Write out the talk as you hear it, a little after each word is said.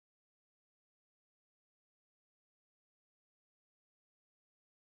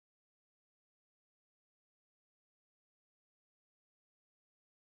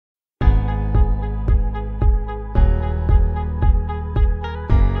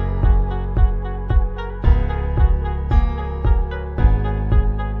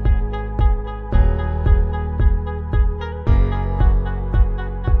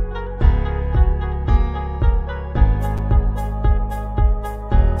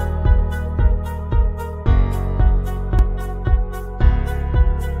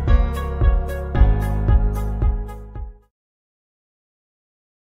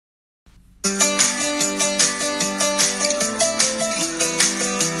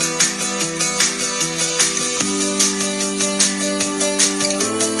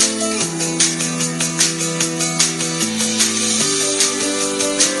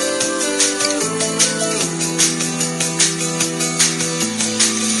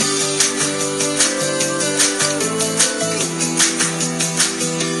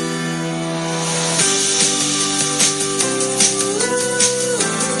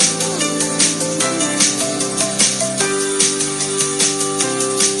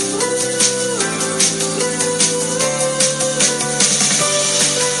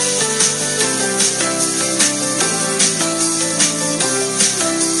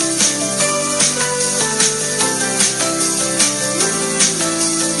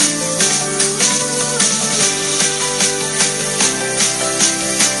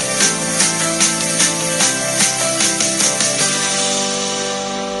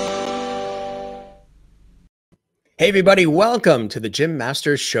Hey, everybody, welcome to the Jim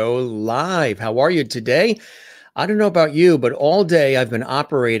Masters Show Live. How are you today? I don't know about you, but all day I've been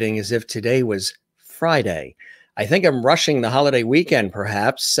operating as if today was Friday. I think I'm rushing the holiday weekend,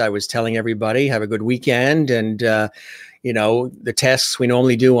 perhaps. I was telling everybody, have a good weekend. And, the tasks we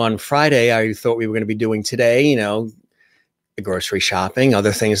normally do on Friday, I thought we were going to be doing today, the grocery shopping,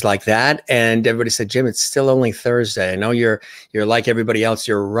 other things like that. And everybody said, Jim, it's still only Thursday. I know you're like everybody else.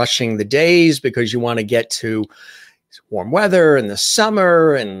 You're rushing the days because you want to get to warm weather and the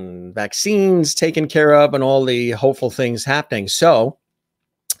summer and vaccines taken care of and all the hopeful things happening. So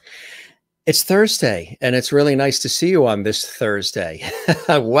it's Thursday, and it's really nice to see you on this Thursday.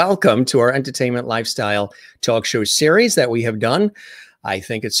 Welcome to our entertainment lifestyle talk show series that we have done. I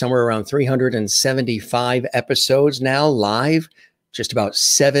think it's somewhere around 375 episodes now live, just about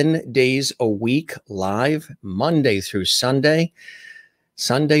 7 days a week live, Monday through Sunday.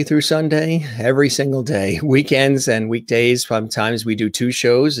 Sunday through Sunday, every single day, weekends and weekdays. Sometimes we do 2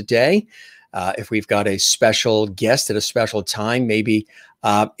 shows a day. If we've got a special guest at a special time, maybe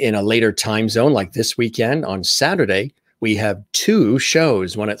in a later time zone, like this weekend on Saturday, we have 2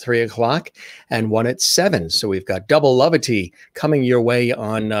 shows, one at 3 o'clock and one at 7. So we've got double levity coming your way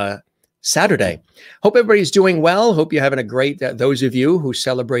on Saturday. Hope everybody's doing well. Hope you're having a great, those of you who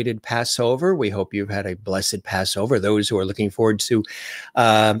celebrated Passover, we hope you've had a blessed Passover. Those who are looking forward to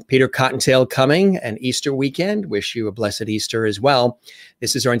Peter Cottontail coming and Easter weekend, wish you a blessed Easter as well.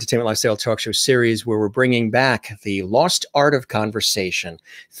 This is our Entertainment Lifestyle Talk Show series where we're bringing back the lost art of conversation.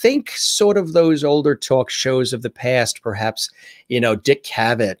 Think sort of those older talk shows of the past, perhaps, Dick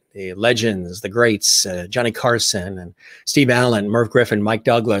Cavett, the legends, the greats, Johnny Carson and Steve Allen, Merv Griffin, Mike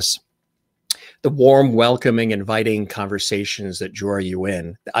Douglas. The warm, welcoming, inviting conversations that draw you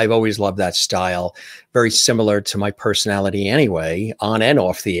in. I've always loved that style. Very similar to my personality anyway, on and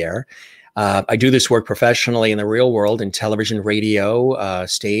off the air. I do this work professionally in the real world, in television, radio,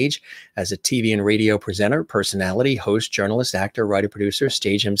 stage, as a TV and radio presenter, personality, host, journalist, actor, writer, producer,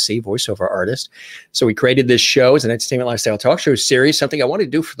 stage MC, voiceover artist. So we created this show as an entertainment lifestyle talk show series, something I wanted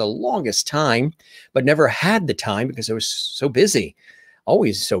to do for the longest time, but never had the time because I was so busy.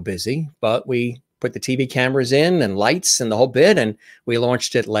 Always so busy, but we put the TV cameras in and lights and the whole bit, and we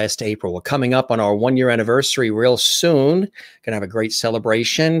launched it last April. We're coming up on our 1-year anniversary real soon. Gonna have a great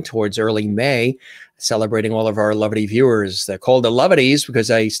celebration towards early May, celebrating all of our Lovity viewers. They're called the Lovities because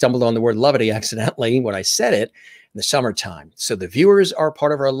I stumbled on the word Lovity accidentally when I said it in the summertime. So the viewers are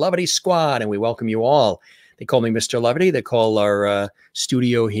part of our Lovity squad, and we welcome you all. They call me Mr. Lovity. They call our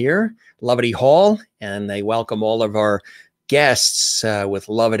studio here Lovity Hall, and they welcome all of our guests with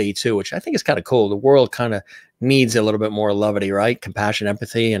levity too, which I think is kind of cool. The world kind of needs a little bit more levity, right? Compassion,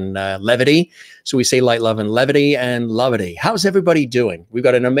 empathy, and levity. So we say light, love, and levity and levity. How's everybody doing? We've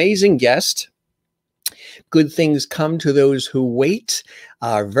got an amazing guest. Good things come to those who wait.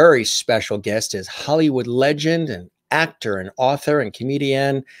 Our very special guest is Hollywood legend and actor and author and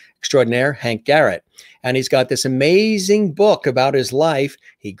comedian extraordinaire, Hank Garrett. And he's got this amazing book about his life.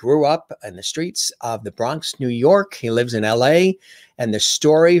 He grew up in the streets of the Bronx, New York. He lives in LA. And the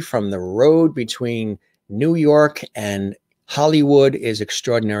story from the road between New York and Hollywood is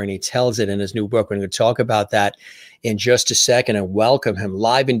extraordinary. And he tells it in his new book. We're going to talk about that in just a second and welcome him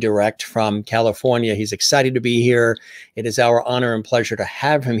live and direct from California. He's excited to be here. It is our honor and pleasure to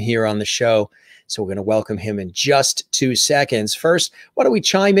have him here on the show. So we're going to welcome him in just 2 seconds. First, why don't we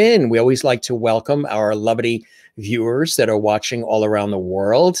chime in? We always like to welcome our lovely viewers that are watching all around the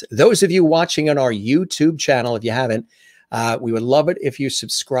world. Those of you watching on our YouTube channel, if you haven't, we would love it if you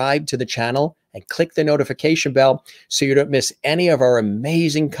subscribe to the channel and click the notification bell so you don't miss any of our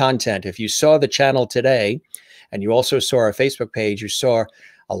amazing content. If you saw the channel today and you also saw our Facebook page, you saw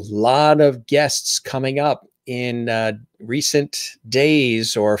a lot of guests coming up in recent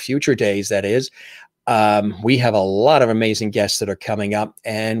days or future days, that is. We have a lot of amazing guests that are coming up,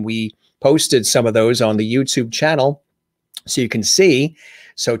 and we posted some of those on the YouTube channel so you can see.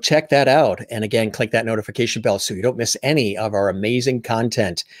 So check that out. And again, click that notification bell so you don't miss any of our amazing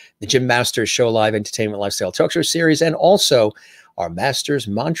content. The Jim Masters Show Live Entertainment Lifestyle Talk Show series, and also our Masters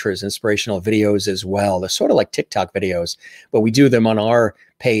Mantras inspirational videos as well. They're sort of like TikTok videos, but we do them on our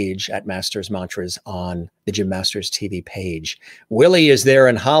page at Masters Mantras on the Jim Masters TV page. Willie is there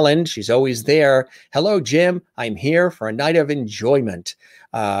in Holland. She's always there. Hello, Jim. I'm here for a night of enjoyment.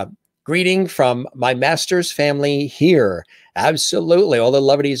 Greeting from my Masters family here. Absolutely. All the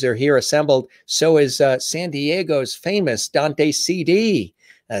lovities are here assembled. So is San Diego's famous Dante CD.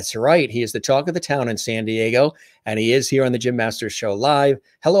 That's right. He is the talk of the town in San Diego, and he is here on the Jim Masters Show Live.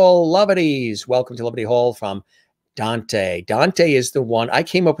 Hello, lovities. Welcome to Lovity Hall from Dante. Dante is the one, I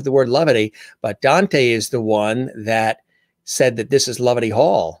came up with the word levity, but Dante is the one that said that this is Levity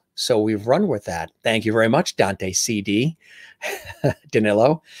Hall. So we've run with that. Thank you very much, Dante CD.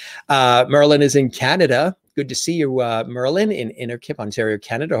 Danilo. Merlin is in Canada. Good to see you, Merlin, in Innerkip, Ontario,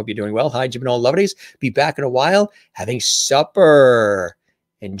 Canada. Hope you're doing well. Hi, Jim and all lovelies. Be back in a while having supper.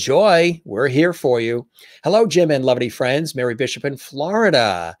 Enjoy. We're here for you. Hello, Jim and lovely friends. Mary Bishop in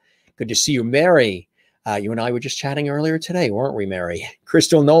Florida. Good to see you, Mary. You and I were just chatting earlier today, weren't we, Mary?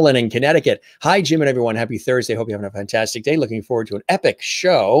 Crystal Nolan in Connecticut. Hi, Jim and everyone. Happy Thursday. Hope you're having a fantastic day. Looking forward to an epic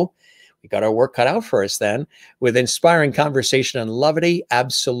show. We got our work cut out for us then with inspiring conversation on levity.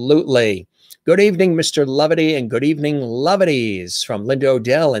 Absolutely. Good evening, Mr. Levity, and good evening, Levities from Linda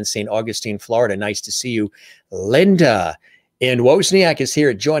Odell in St. Augustine, Florida. Nice to see you, Linda. And Wozniak is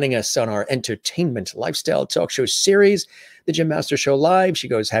here joining us on our entertainment lifestyle talk show series, The Jim Master Show Live. She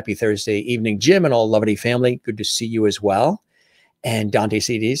goes, happy Thursday evening, Jim and all Levity family. Good to see you as well. And Dante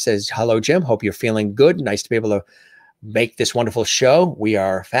CD says, hello, Jim. Hope you're feeling good. Nice to be able to make this wonderful show. We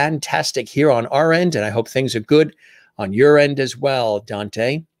are fantastic here on our end, and I hope things are good on your end as well,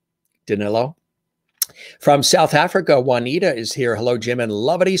 Dante. Danilo. From South Africa, Juanita is here. Hello, Jim and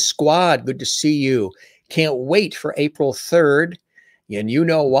Levity Squad. Good to see you. Can't wait for April 3rd. And you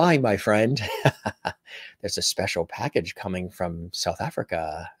know why, my friend. There's a special package coming from South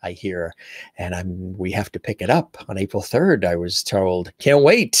Africa, I hear. And we have to pick it up on April 3rd, I was told. Can't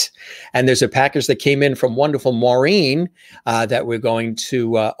wait. And there's a package that came in from wonderful Maureen that we're going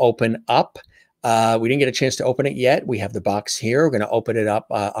to open up. We didn't get a chance to open it yet. We have the box here. We're going to open it up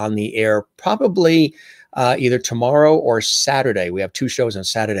on the air probably either tomorrow or Saturday. We have 2 shows on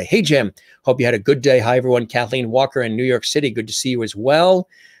Saturday. Hey, Jim. Hope you had a good day. Hi, everyone. Kathleen Walker in New York City. Good to see you as well.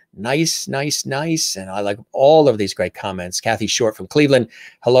 Nice, nice, nice. And I like all of these great comments. Kathy Short from Cleveland.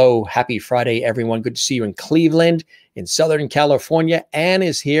 Hello. Happy Friday, everyone. Good to see you in Cleveland, in Southern California. Ann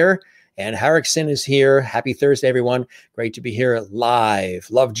is here. And Harrickson is here. Happy Thursday, everyone. Great to be here live.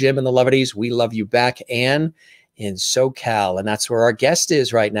 Love Jim and the Levities. We love you back, Ann, in SoCal. And that's where our guest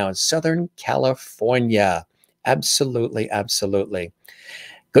is right now in Southern California. Absolutely, absolutely.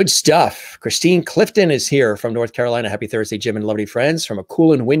 Good stuff. Christine Clifton is here from North Carolina. Happy Thursday, Jim and lovely friends from a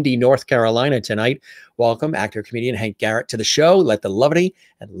cool and windy North Carolina tonight. Welcome, actor, comedian Hank Garrett to the show. Let the levity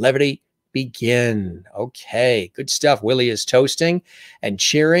and levity begin. Okay, good stuff. Willie is toasting and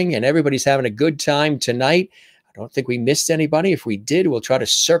cheering, and everybody's having a good time tonight. I don't think we missed anybody. If we did, we'll try to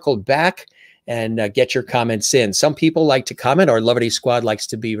circle back and get your comments in. Some people like to comment. Our Levity Squad likes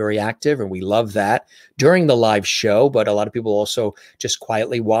to be very active, and we love that during the live show, but a lot of people also just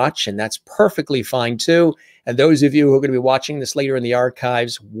quietly watch, and that's perfectly fine too. And those of you who are going to be watching this later in the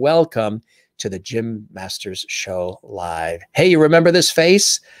archives, welcome to the Jim Masters Show Live. Hey, you remember this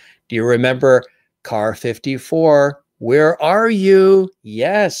face? Do you remember Car 54? Where are you?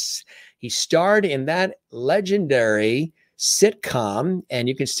 Yes, he starred in that legendary sitcom, and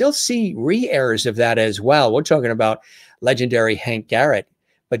you can still see re-airs of that as well. We're talking about legendary Hank Garrett.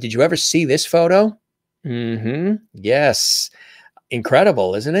 But did you ever see this photo? Yes.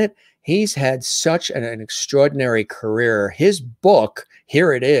 Incredible, isn't it? He's had such an extraordinary career. His book,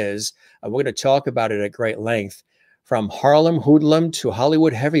 here it is. We're going to talk about it at great length. From Harlem hoodlum to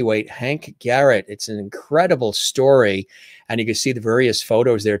Hollywood heavyweight, Hank Garrett. It's an incredible story. And you can see the various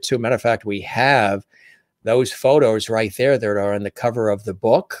photos there too. Matter of fact, we have those photos right there that are on the cover of the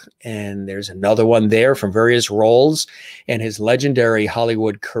book. And there's another one there from various roles in his legendary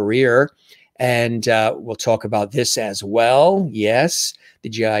Hollywood career. And we'll talk about this as well. Yes, the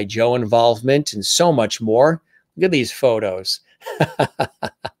G.I. Joe involvement and so much more. Look at these photos.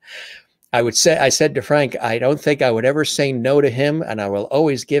 I said to Frank, I don't think I would ever say no to him, and I will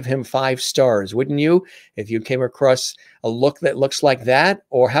always give him 5 stars. Wouldn't you? If you came across a look that looks like that,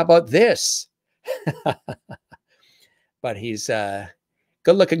 or how about this? But he's a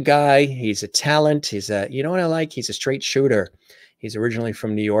good-looking guy. He's a talent. You know what I like? He's a straight shooter. He's originally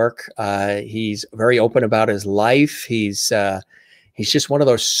from New York. He's very open about his life. He's just one of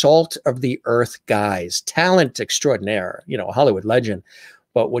those salt of the earth guys, talent extraordinaire, you know, a Hollywood legend.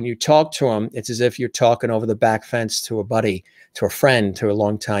 But when you talk to him, it's as if you're talking over the back fence to a buddy, to a friend, to a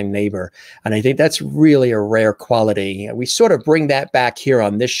longtime neighbor. And I think that's really a rare quality. We sort of bring that back here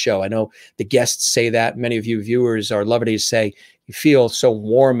on this show. I know the guests say that. Many of you viewers or Levities say you feel so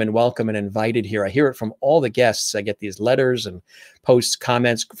warm and welcome and invited here. I hear it from all the guests. I get these letters and posts,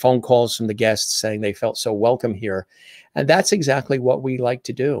 comments, phone calls from the guests saying they felt so welcome here. And that's exactly what we like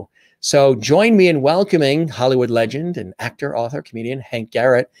to do. So join me in welcoming Hollywood legend and actor, author, comedian Hank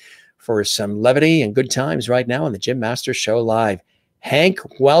Garrett for some levity and good times right now on the Jim Masters Show Live. Hank,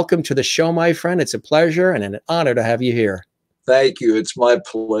 welcome to the show, my friend. It's a pleasure and an honor to have you here. Thank you. It's my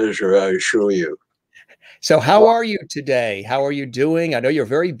pleasure, I assure you. So, how are you today? How are you doing? I know you're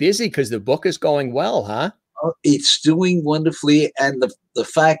very busy because the book is going well, huh? It's doing wonderfully. And the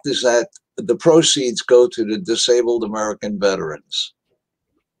fact is that the proceeds go to the disabled American veterans.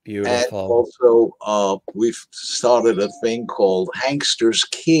 And Beautiful. also, we've started a thing called Hanksters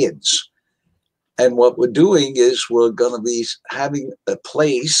Kids. And what we're doing is we're going to be having a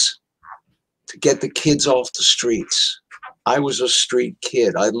place to get the kids off the streets. I was a street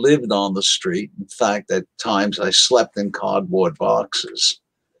kid. I lived on the street. In fact, at times I slept in cardboard boxes.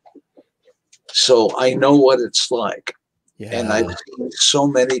 So I know what it's like. And I've Yeah. seen so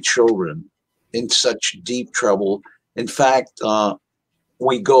many children in such deep trouble. In fact,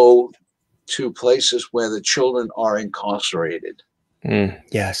 we go to places where the children are incarcerated.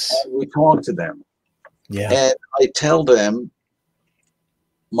 Yes. And we talk to them. Yeah. And I tell them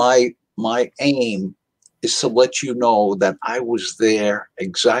my aim is to let you know that I was there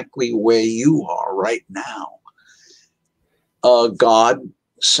exactly where you are right now. God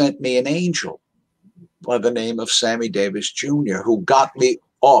sent me an angel by the name of Sammy Davis Jr., who got me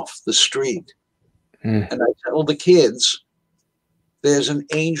off the street. And I tell the kids, there's an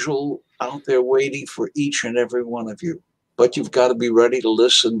angel out there waiting for each and every one of you, but you've got to be ready to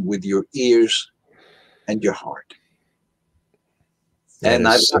listen with your ears and your heart. That And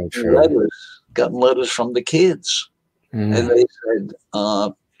is I've so true. gotten letters from the kids. And they said,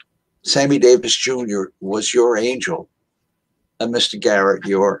 Sammy Davis Jr. was your angel. And Mr. Garrett,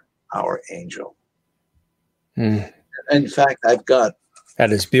 you're our angel. In fact, I've got.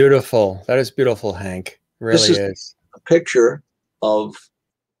 That is beautiful. That is beautiful, Hank. It This really is is. a picture of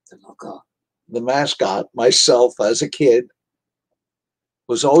the mascot. Myself as a kid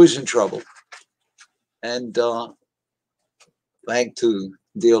was always in trouble. And thank to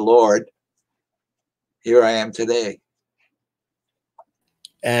dear Lord, here I am today.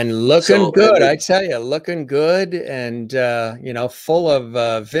 And looking good, I tell you, looking good and, full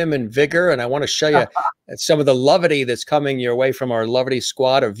of vim and vigor. And I want to show you some of the levity that's coming your way from our levity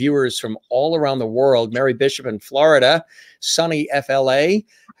squad of viewers from all around the world. Mary Bishop in Florida, Sunny FLA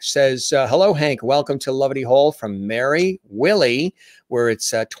says, hello, Hank. Welcome to Levity Hall from Mary. Willie, where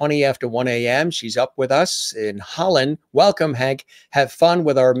it's 20 after 1 a.m. She's up with us in Holland. Welcome, Hank. Have fun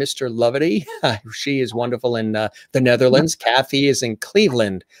with our Mr. Levity. She is wonderful in the Netherlands. Kathy is in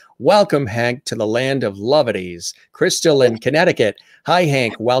Cleveland. Welcome, Hank, to the land of Levities. Crystal in Connecticut. Hi,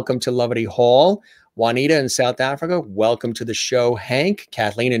 Hank. Welcome to Levity Hall. Juanita in South Africa. Welcome to the show, Hank.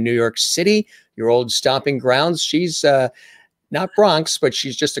 Kathleen in New York City, your old stomping grounds. She's not Bronx, but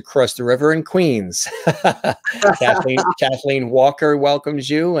she's just across the river in Queens. Kathleen Walker welcomes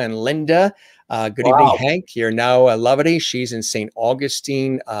you, and Linda. Good evening, Hank. You're now Levity. She's in St.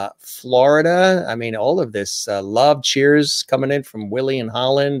 Augustine, Florida. I mean, all of this love, cheers coming in from Willie in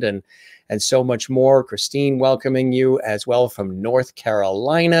Holland, and so much more. Christine welcoming you as well from North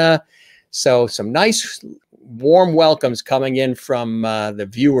Carolina. So some nice, warm welcomes coming in from the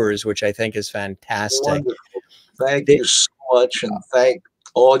viewers, which I think is fantastic. Wonderful. Thank you so much, and thank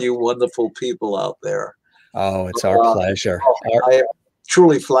all you wonderful people out there. Oh, it's our pleasure. I am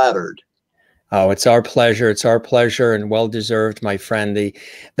truly flattered. Oh, it's our pleasure. It's our pleasure, and well-deserved, my friend.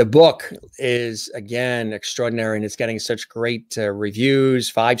 The book is, again, extraordinary, and it's getting such great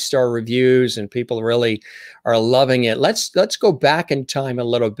reviews, 5-star reviews, and people really are loving it. Let's go back in time a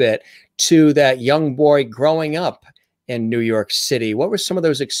little bit to that young boy growing up in New York City. What were some of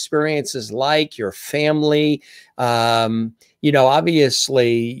those experiences like? Your family?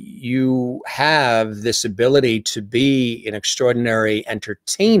 Obviously you have this ability to be an extraordinary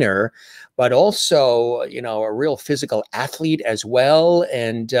entertainer, but also, a real physical athlete as well.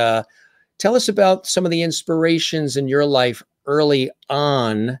 And tell us about some of the inspirations in your life early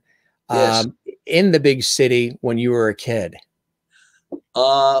on in the big city when you were a kid.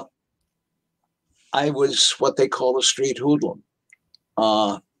 I was what they call a street hoodlum.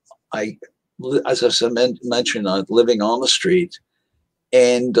 As I mentioned, living on the street,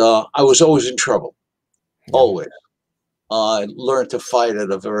 and I was always in trouble, always. I learned to fight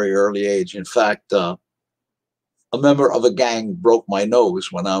at a very early age. In fact, a member of a gang broke my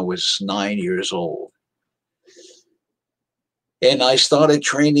nose when I was 9 years old. And I started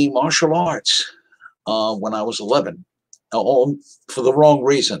training martial arts when I was 11, for the wrong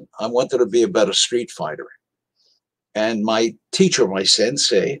reason. I wanted to be a better street fighter. And my teacher, my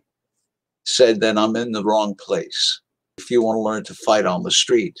sensei, said that I'm in the wrong place. If you want to learn to fight on the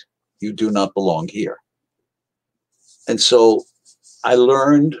street, you do not belong here. And so I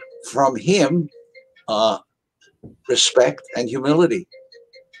learned from him respect and humility.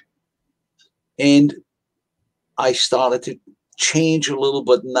 And I started to change a little,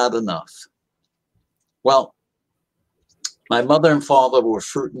 but not enough. Well, my mother and father were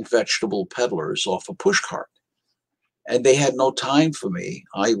fruit and vegetable peddlers off a pushcart, and they had no time for me.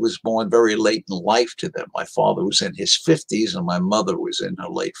 I was born very late in life to them. My father was in his 50s and my mother was in her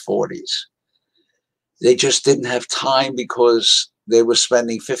late 40s. They just didn't have time because they were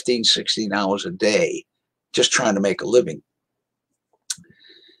spending 15, 16 hours a day just trying to make a living.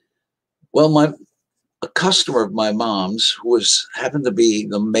 Well, a customer of my mom's who happened to be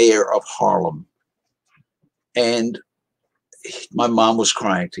the mayor of Harlem, and my mom was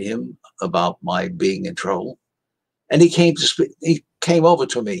crying to him about my being in trouble. And he came over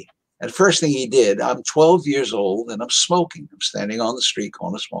to me. And the first thing he did, I'm 12 years old and I'm smoking. I'm standing on the street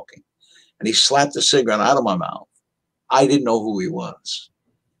corner smoking. And he slapped a cigarette out of my mouth. I didn't know who he was.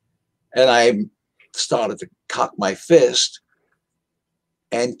 And I started to cock my fist,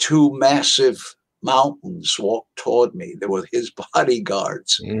 and two massive mountains walked toward me. They were his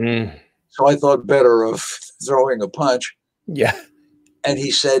bodyguards. Mm. So I thought better of throwing a punch. Yeah. And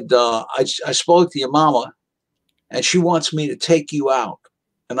he said, I spoke to your mama and she wants me to take you out.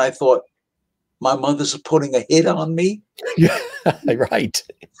 And I thought, my mother's putting a hit on me? Yeah, right.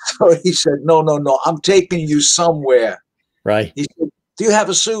 So he said, no, I'm taking you somewhere. Right. He said, do you have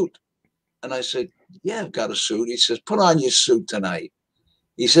a suit? And I said, yeah, I've got a suit. He says, put on your suit tonight.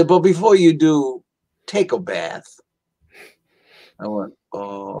 He said, but before you do, take a bath. I went,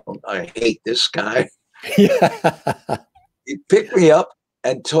 oh, I hate this guy. Yeah. He picked me up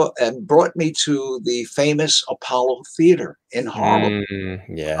and brought me to the famous Apollo Theater in Harlem.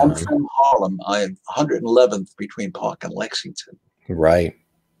 Yeah. I'm from Harlem. I'm 111th between Park and Lexington. Right.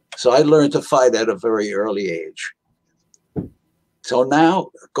 So I learned to fight at a very early age. So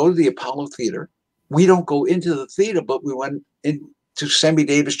now go to the Apollo Theater. We don't go into the theater, but we went into Sammy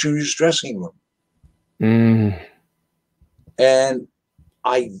Davis Jr.'s dressing room. Mm. And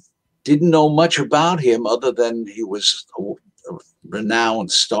I didn't know much about him other than he was a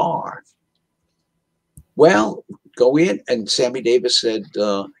renowned star. Well, go in, and Sammy Davis said,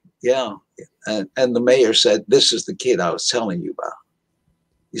 yeah. And the mayor said, this is the kid I was telling you about.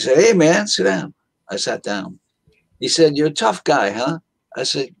 He said, hey, man, sit down. I sat down. He said, you're a tough guy, huh? I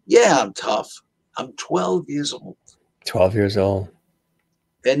said, yeah, I'm tough. I'm 12 years old. 12 years old.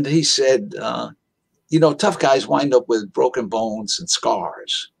 And he said, tough guys wind up with broken bones and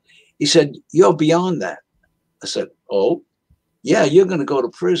scars. He said, you're beyond that. I said, oh, yeah, you're going to go to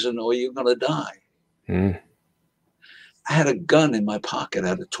prison or you're going to die. Mm. I had a gun in my pocket. I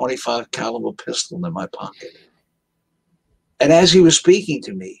had a 25 caliber pistol in my pocket. And as he was speaking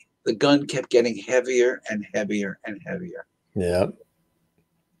to me, the gun kept getting heavier and heavier and heavier. Yeah.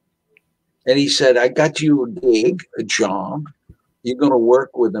 And he said, I got you a gig, a job. You're going to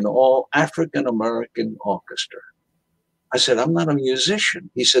work with an all African-American orchestra. I said, I'm not a musician.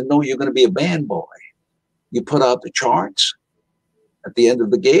 He said, no, you're going to be a band boy. You put out the charts at the end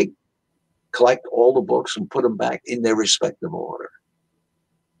of the gig, collect all the books and put them back in their respective order.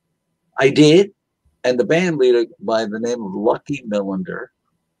 I did. And the band leader by the name of Lucky Millender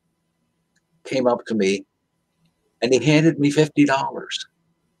came up to me and he handed me $50.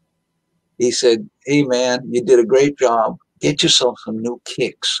 He said, hey, man, you did a great job. Get yourself some new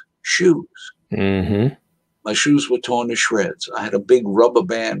kicks, shoes. Mm-hmm. My shoes were torn to shreds. I had a big rubber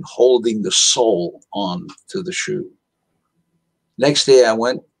band holding the sole on to the shoe. Next day, I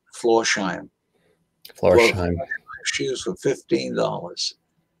went Florsheim. Florsheim. Shoes for $15.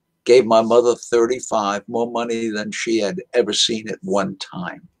 Gave my mother $35, more money than she had ever seen at one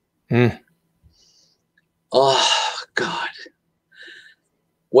time. Mm. Oh, God.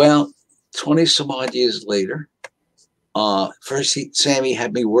 Well, 20 some odd years later, first Sammy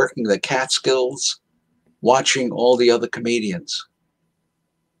had me working the Catskills, watching all the other comedians.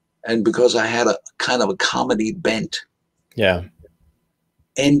 And because I had a kind of a comedy bent. Yeah.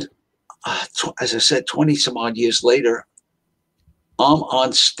 And as I said, 20 some odd years later, I'm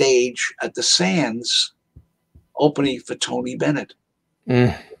on stage at the Sands opening for Tony Bennett.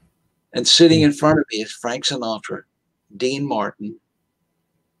 Mm. And sitting in front of me is Frank Sinatra, Dean Martin,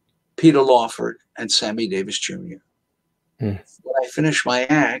 Peter Lawford, and Sammy Davis Jr. Mm. When I finished my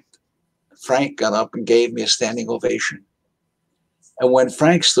act, Frank got up and gave me a standing ovation. And when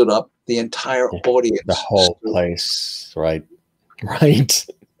Frank stood up, the entire audience, the whole place, right? Right.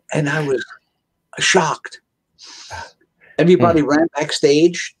 And I was shocked. Everybody ran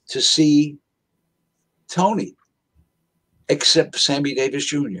backstage to see Tony, except Sammy Davis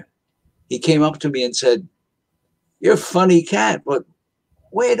Jr. He came up to me and said, you're a funny cat, but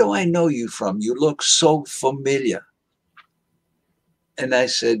where do I know you from? You look so familiar. And I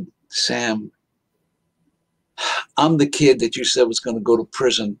said, Sam, I'm the kid that you said was going to go to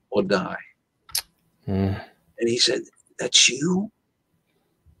prison or die. Mm. And he said, that's you?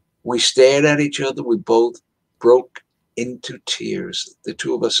 We stared at each other. We both broke into tears. The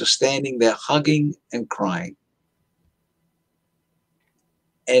two of us are standing there hugging and crying.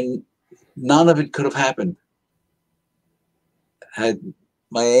 And none of it could have happened had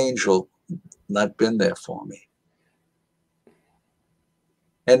my angel not been there for me.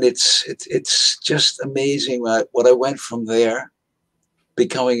 And it's just amazing what I went from there,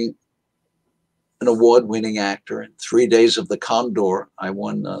 becoming an award-winning actor. In 3 days of the Condor, I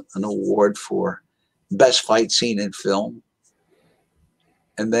won an award for best fight scene in film.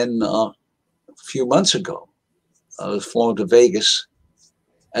 And then a few months ago, I was flown to Vegas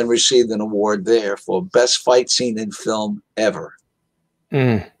and received an award there for best fight scene in film ever.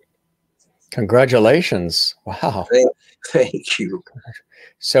 Mm. Congratulations. Wow. Thank you.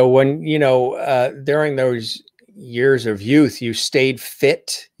 So when, during those years of youth, you stayed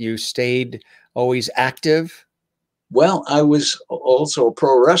fit, you stayed always active? Well, I was also a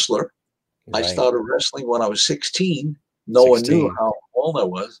pro wrestler. Right. I started wrestling when I was 16. No 16. one knew how old I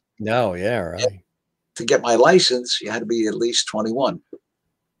was. No, yeah, right. And to get my license, you had to be at least 21.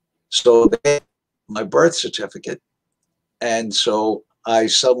 So they had my birth certificate. And so I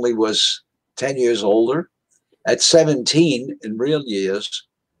suddenly was 10 years older. At 17, in real years,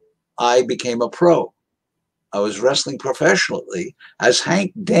 I became a pro. I was wrestling professionally as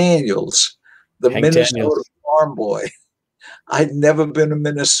Hank Daniels, the Minnesota farm boy. I'd never been to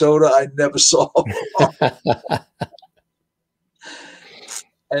Minnesota. I never saw a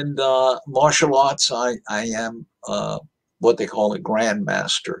And martial arts, I am what they call a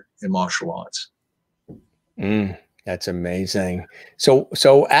grandmaster in martial arts. That's amazing.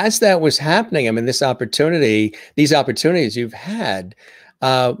 So as that was happening, I mean, these opportunities you've had,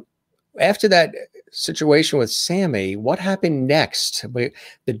 after that situation with Sammy, what happened next?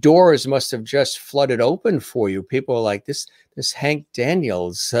 The doors must have just flooded open for you. People are like, this Hank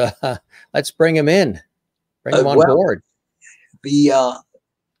Daniels, let's bring him in, bring him on board.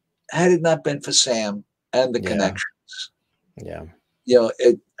 Had it not been for Sam and the connections,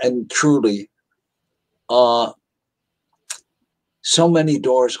 and truly, so many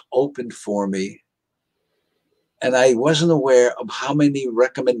doors opened for me, and I wasn't aware of how many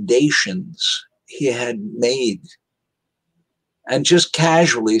recommendations he had made. And just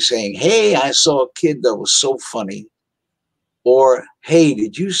casually saying, hey, I saw a kid that was so funny. Or, hey,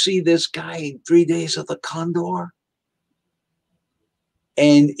 did you see this guy in 3 days of the Condor?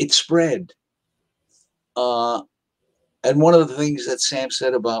 And it spread. And one of the things that Sam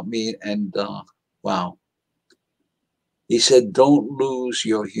said about me, and wow, he said, don't lose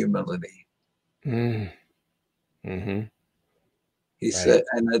your humility. Mm-hmm. He said,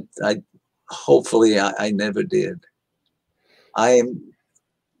 and I hopefully I never did. I am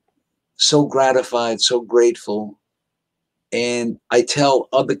so gratified, so grateful. And I tell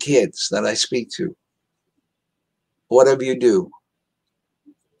other kids that I speak to, whatever you do,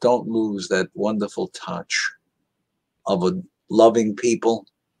 don't lose that wonderful touch of a loving people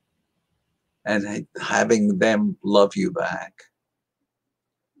and having them love you back.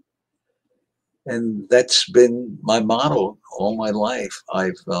 And that's been my motto all my life.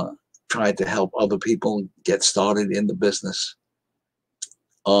 I've tried to help other people get started in the business.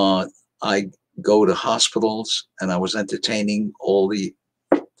 I go to hospitals and I was entertaining all the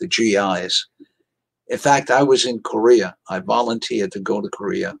GIs. In fact, I was in Korea. I volunteered to go to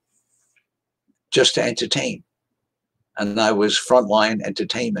Korea just to entertain. And I was frontline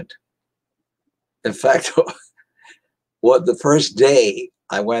entertainment. In fact, the first day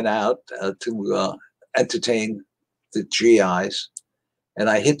I went out to entertain the GIs, and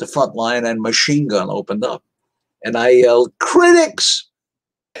I hit the front line and Machine Gun opened up. And I yelled, critics!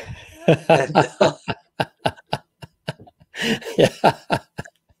 And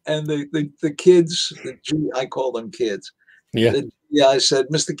the kids, I call them kids. Yeah. The GI said,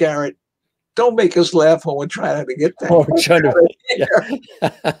 Mr. Garrett, don't make us laugh when we're trying to get that.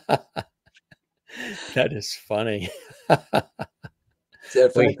 That is funny. In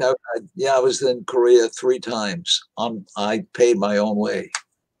fact, I was in Korea 3 times. I paid my own way.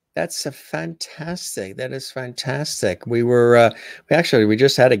 That's fantastic. That is fantastic. We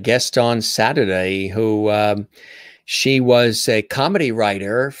just had a guest on Saturday who she was a comedy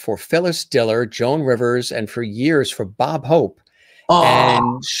writer for Phyllis Diller, Joan Rivers, and for years for Bob Hope.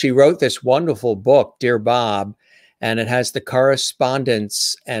 And she wrote this wonderful book, Dear Bob. and it has the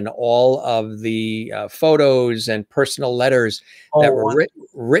correspondence and all of the photos and personal letters that were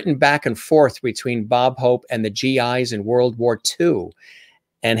written back and forth between Bob Hope and the GIs in World War II.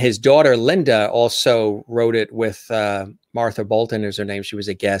 And his daughter, Linda, also wrote it with Martha Bolton is her name. She was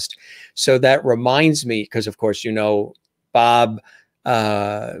a guest. So that reminds me, because of course, you know, Bob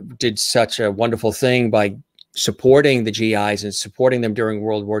did such a wonderful thing by supporting the GIs and supporting them during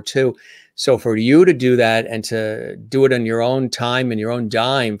World War II. So for you to do that and to do it on your own time and your own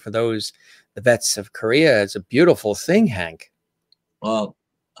dime for the vets of Korea is a beautiful thing, Hank. Well,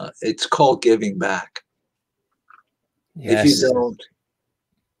 it's called giving back. Yes. If you don't,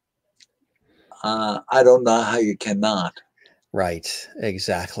 I don't know how you cannot. Right.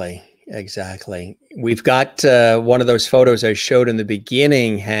 Exactly. Exactly. We've got one of those photos I showed in the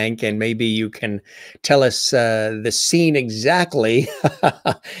beginning, Hank, and maybe you can tell us the scene exactly.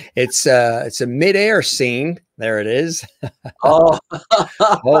 It's a midair scene. There it is. Oh,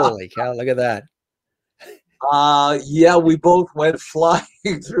 holy cow! Look at that. Yeah, we both went flying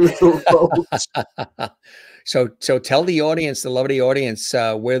through the ropes. So tell the audience, the lovely audience,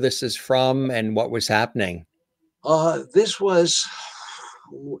 where this is from and what was happening. This was,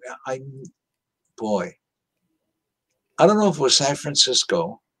 boy, I don't know if it was San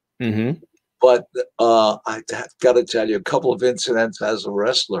Francisco, but I got to tell you a couple of incidents as a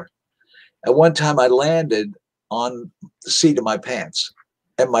wrestler. At one time, I landed on the seat of my pants,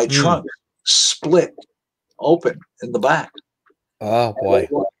 and my trunk split open in the back. Oh boy!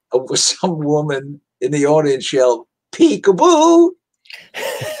 And was some woman in the audience yelled, "Peekaboo!"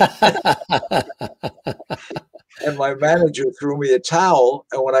 And my manager threw me a towel,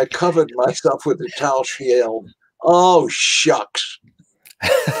 and when I covered myself with the towel, she yelled, "Oh shucks!"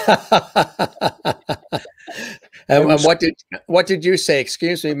 And what did you say?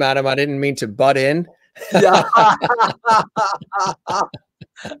 Excuse me, madam, I didn't mean to butt in. Yeah.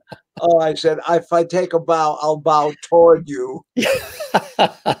 Oh, I said, if I take a bow, I'll bow toward you.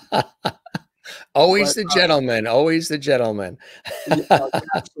 Always the gentleman. Always the gentleman. Yeah,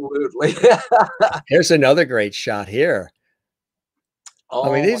 absolutely. Here's another great shot here.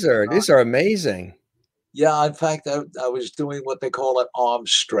 Oh, I mean, these are amazing. Yeah, in fact, I was doing what they call an arm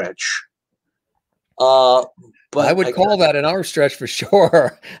stretch. But I would call that an arm stretch for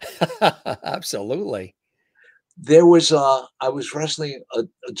sure. Absolutely. There was I was wrestling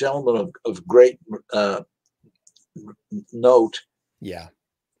a gentleman of great note. Yeah.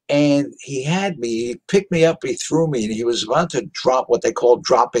 And he picked me up, he threw me, and he was about to drop what they call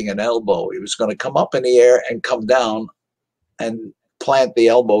dropping an elbow. He was going to come up in the air and come down and plant the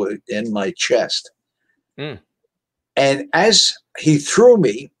elbow in my chest. And as he threw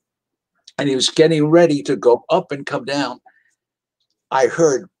me and he was getting ready to go up and come down, I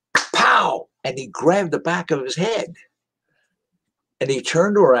heard pow, and he grabbed the back of his head. And he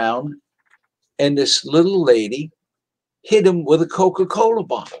turned around, and this little lady hit him with a Coca-Cola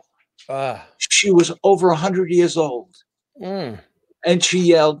bottle. She was over 100 years old. And she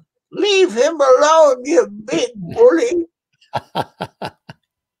yelled, "Leave him alone, you big bully."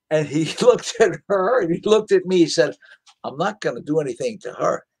 And he looked at her and he looked at me. He said, "I'm not going to do anything to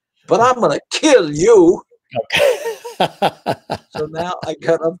her, but I'm going to kill you." Okay. So now I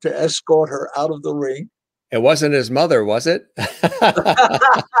got up to escort her out of the ring. It wasn't his mother, was it?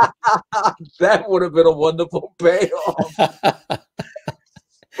 That would have been a wonderful payoff.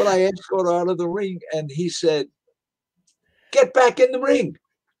 But I escorted her out of the ring, and he said, "Get back in the ring."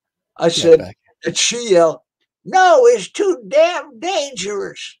 I said, and she yelled, "No, it's too damn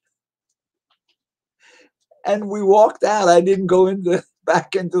dangerous." And we walked out. I didn't go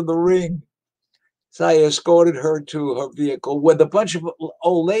back into the ring. So I escorted her to her vehicle with a bunch of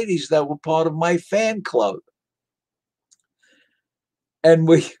old ladies that were part of my fan club. And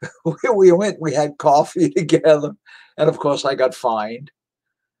we went, we had coffee together. And of course, I got fined.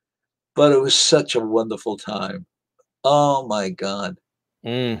 But it was such a wonderful time. Oh, my God.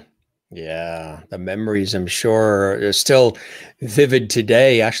 Yeah, the memories, I'm sure, are still vivid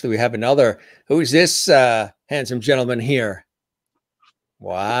today. Actually, we have another. Who's this handsome gentleman here?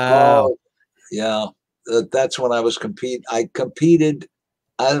 Wow. Oh, yeah, that's when I was competing. I competed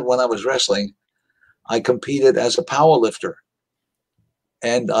when I was wrestling. I competed as a power lifter.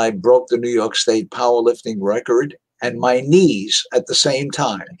 And I broke the New York State powerlifting record and my knees at the same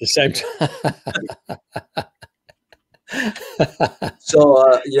time. At the same time.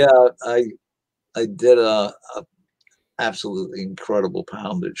 So yeah, I did a absolutely incredible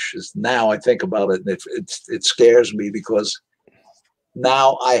poundage. Now I think about it, and it scares me because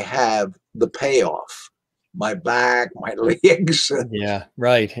now I have the payoff. my back, my legs. Yeah,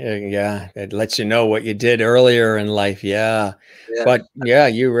 right. Yeah, it lets you know what you did earlier in life. Yeah. Yeah. But yeah,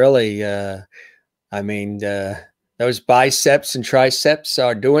 you really, I mean, those biceps and triceps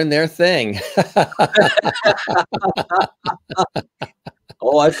are doing their thing.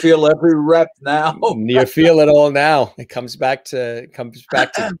 Oh, I feel every rep now. You feel it all now. It comes back to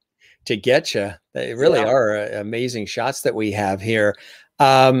get you. They really Yeah. are amazing shots that we have here.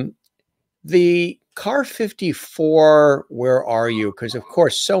 Um, the car 54, where are you? Because of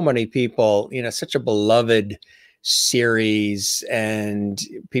course, so many people, such a beloved series, and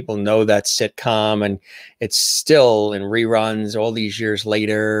people know that sitcom, and it's still in reruns all these years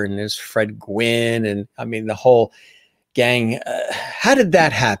later. And there's Fred Gwynn, and I mean the whole gang. How did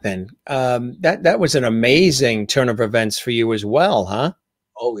that happen? That was an amazing turn of events for you as well, huh?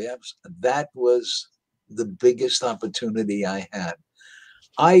 Oh, yes. That was the biggest opportunity I had.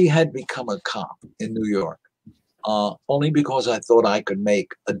 I had become a cop in New York, only because I thought I could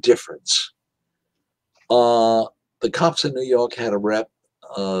make a difference. Uh, the cops in New York had a rep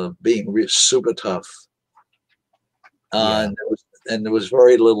being super tough, Yeah. and there was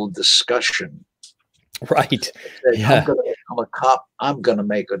very little discussion. Right. Said, Yeah. I'm going to become a cop. I'm going to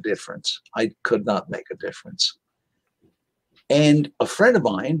make a difference. I could not make a difference. And a friend of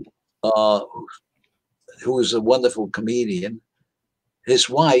mine, who was a wonderful comedian, his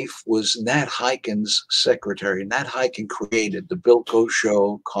wife was Nat Hiken's secretary. Nat Hiken created the Bilko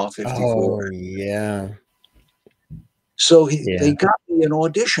Show, Car 54. Oh, yeah. So Yeah. they got me an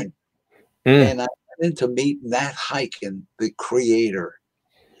audition. Mm. And I went in to meet Nat Hiken, the creator.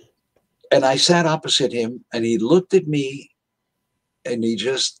 And I sat opposite him, and he looked at me, and he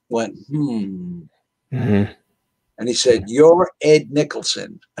just went, Mm-hmm. And he said, "You're Ed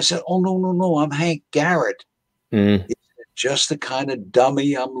Nicholson." I said, "Oh, no, no, no, I'm Hank Garrett." Mm. He said, "Just the kind of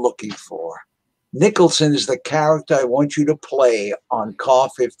dummy I'm looking for. Nicholson is the character I want you to play on Car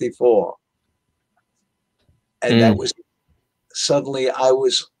 54." And that was, suddenly I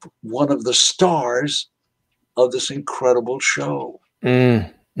was one of the stars of this incredible show.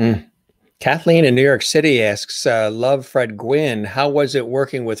 Kathleen in New York City asks, love Fred Gwynn. How was it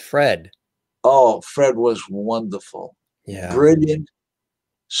working with Fred? Oh, Fred was wonderful. Yeah. Brilliant,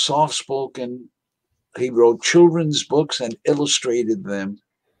 soft-spoken. He wrote children's books and illustrated them.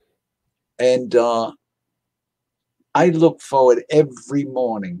 And I look forward every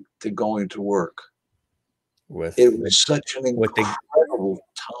morning to going to work. It was such an incredible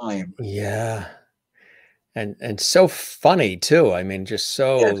time. Yeah. And so funny too. I mean, just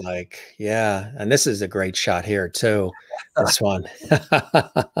so yeah. And this is a great shot here too. This one.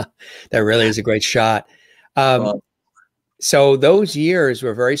 That really is a great shot. So those years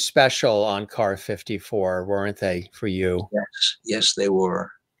were very special on Car 54, weren't they, for you? Yes, yes, they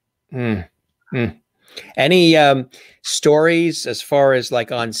were. Any stories as far as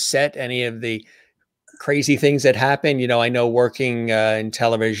like on set, any of the crazy things that happen? I know working in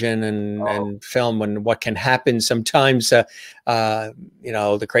television and film, and what can happen sometimes, the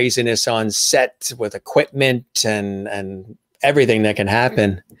craziness on set with equipment and everything that can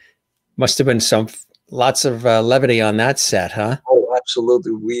happen. Must have been lots of levity on that set, huh? Oh,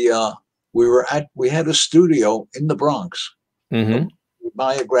 absolutely. We had a studio in the Bronx,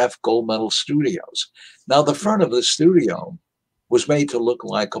 Biograph Gold Medal Studios. Now, the front of the studio was made to look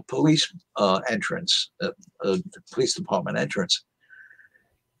like a police entrance, a police department entrance.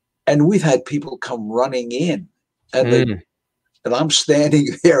 And we've had people come running in, and I'm standing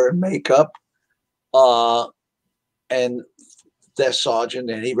there in makeup, and desk sergeant,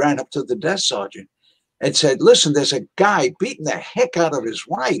 and he ran up to the desk sergeant and said, "Listen, there's a guy beating the heck out of his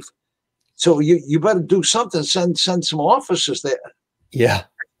wife. So you better do something, send some officers there." Yeah.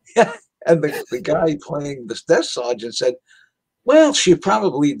 And the guy playing the desk sergeant said, "Well, she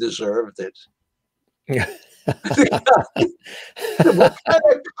probably deserved it." Yeah. "What kind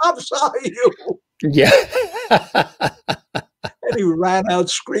of cops are you?" Yeah. And he ran out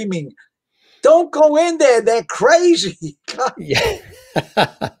screaming, "Don't go in there. They're crazy." Yeah.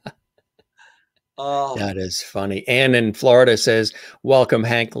 That is funny. Anne in Florida says, welcome,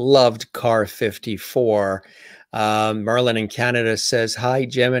 Hank. Loved Car 54. Merlin in Canada says, hi,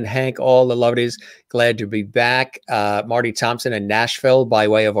 Jim and Hank, all the lovelies. Glad to be back. Marty Thompson in Nashville by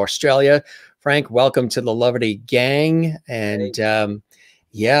way of Australia. Frank, welcome to the Lovely Gang. And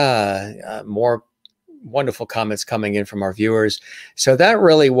more wonderful comments coming in from our viewers. So that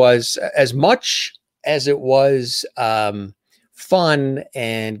really was, as much as it was fun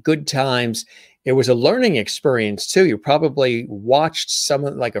and good times, it was a learning experience too. You probably watched some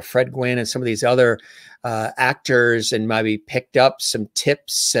of like a Fred Gwynn and some of these other actors and maybe picked up some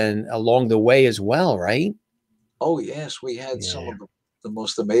tips and along the way as well, right? Oh, yes, we had some Yeah. of the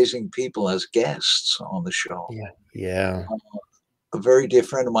most amazing people as guests on the show. Yeah. Yeah. A very dear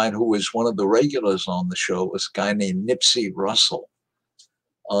friend of mine who was one of the regulars on the show was a guy named Nipsey Russell.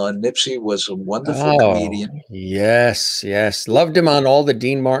 Nipsey was a wonderful Oh, comedian. yes, yes. Loved him on all the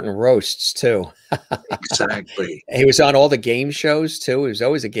Dean Martin roasts too. Exactly. He was on all the game shows too. He was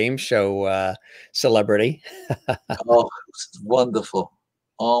always a game show celebrity. Oh, wonderful.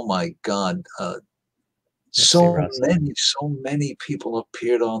 Oh my God. Nipsey Russell. So many people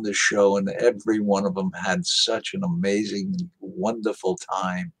appeared on the show, and every one of them had such an amazing, wonderful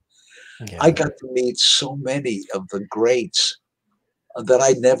time. I Yeah. got to meet so many of the greats that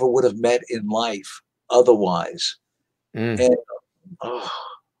I never would have met in life otherwise. Mm, And oh,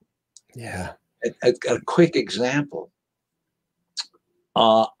 yeah. a quick example.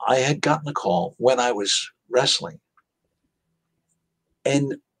 I had gotten a call when I was wrestling,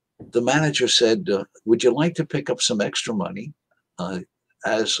 and the manager said, "Would you like to pick up some extra money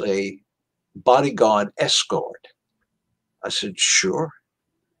as a bodyguard escort?" I said, "Sure."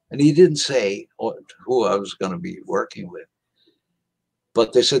 And he didn't say who I was going to be working with,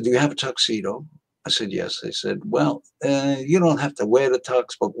 but they said, "Do you have a tuxedo?" I said, "Yes." They said, "Well, you don't have to wear the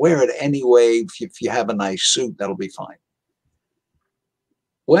tux, but wear it anyway. If you have a nice suit, that'll be fine."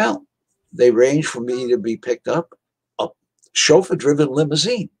 Well, they arranged for me to be picked up. A chauffeur-driven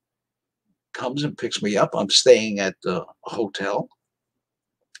limousine comes and picks me up. I'm staying at the hotel,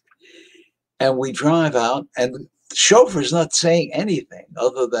 and we drive out, and the chauffeur's not saying anything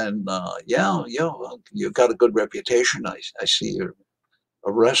other than, "Yeah, you got a good reputation. I see you're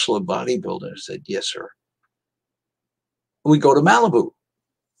a wrestler, bodybuilder." I said, "Yes, sir." We go to Malibu.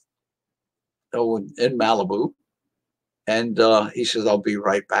 Oh, in Malibu, and he says, "I'll be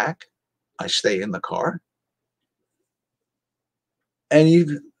right back." I stay in the car, and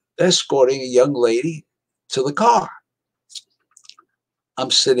he's escorting a young lady to the car. I'm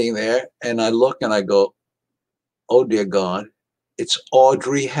sitting there, and I look and I go, "Oh dear God, it's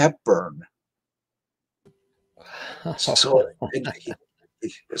Audrey Hepburn." So he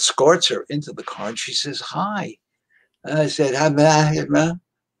escorts her into the car, and she says, "Hi." And I said, I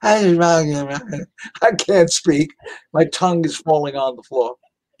can't speak. My tongue is falling on the floor.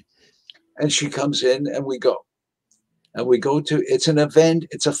 And she comes in, and we go. And we go to, it's an event,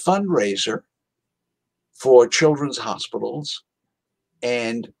 it's a fundraiser for children's hospitals.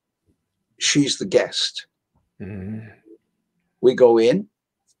 And she's the guest. Mm. We go in,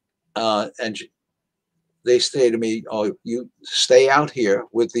 and they say to me, "Oh, you stay out here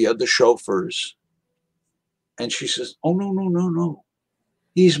with the other chauffeurs." And she says, "Oh, no, no, no, no.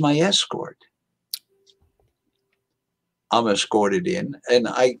 He's my escort." I'm escorted in, and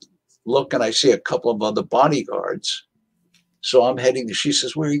I look and I see a couple of other bodyguards. So I'm heading to, she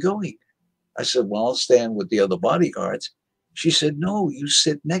says, "Where are you going?" I said, "Well, I'll stand with the other bodyguards." She said, "No, you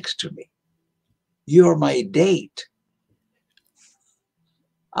sit next to me. You're my date."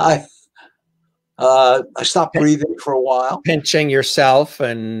 I I stopped breathing for a while. Pinching yourself,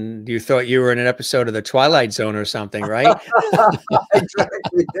 and you thought you were in an episode of The Twilight Zone or something, right?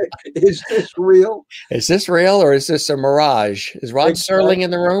 Exactly. Is this real? Is this real or is this a mirage? Is Rod Exactly. Serling in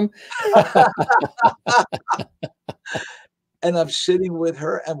the room? And I'm sitting with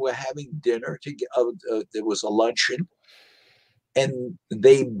her, and we're having dinner together. There was a luncheon, and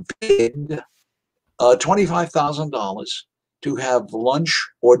they bid $25,000 to have lunch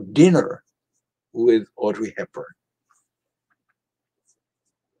or dinner with Audrey Hepburn.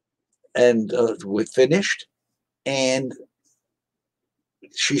 And we're finished, and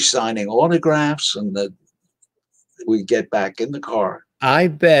she's signing autographs, and we get back in the car. I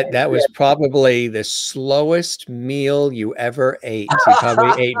bet that was probably the slowest meal you ever ate. You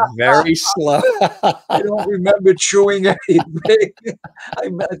probably ate very slow. I don't remember chewing anything. I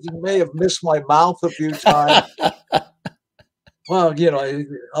may have missed my mouth a few times. Well, I'm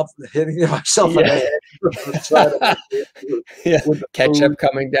hitting myself in the Yeah. head with the side of Yeah. with the Ketchup food.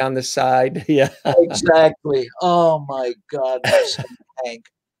 coming down the side. Yeah. Exactly. Oh my God, my son Hank,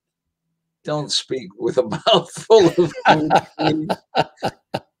 don't speak with a mouthful of food, please.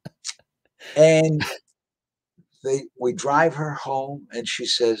 And we drive her home, and she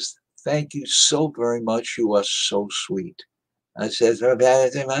says, "Thank you so very much. You are so sweet." I says,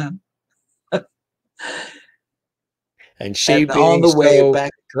 "Man." And she And on being the way so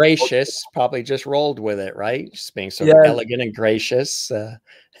back, gracious, probably just rolled with it, right? Just being so yeah, elegant and gracious. Yeah,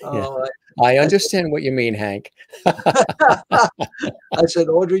 uh, I I understand what you mean, Hank. I said,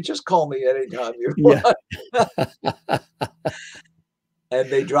 Audrey, just call me anytime you Yeah. want. And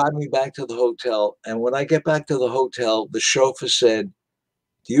they drive me back to the hotel. And when I get back to the hotel, the chauffeur said,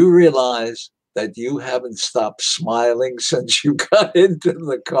 do you realize that you haven't stopped smiling since you got into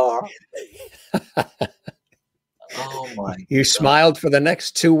the car? Oh my You God. smiled for the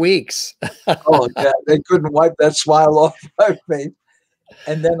next 2 weeks. Oh, yeah. They couldn't wipe that smile off my face.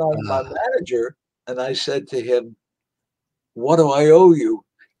 And then I'm my Ah, manager, and I said to him, what do I owe you?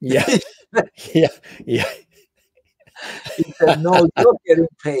 yeah, yeah, yeah. He said, no, you're getting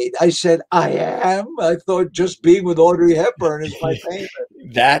paid. I said, I am. I thought just being with Audrey Hepburn is my payment.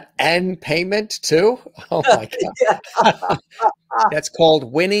 That and payment too? Oh my Yeah. God. That's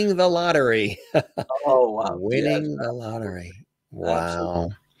called winning the lottery. Oh, wow. Yes, Winning the absolutely. lottery. Absolutely. Wow.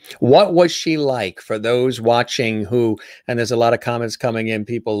 What was she like for those watching who, and there's a lot of comments coming in,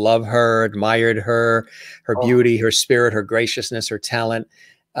 people love her, admired her, her Oh, beauty, her spirit, her graciousness, her talent.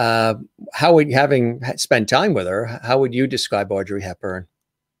 Uh, how would, having spent time with her, how would you describe Audrey Hepburn?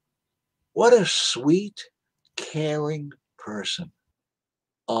 what a sweet, caring person.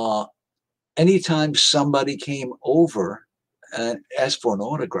 Uh, Anytime somebody came over and asked for an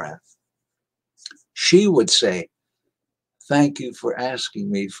autograph, she would say, thank you for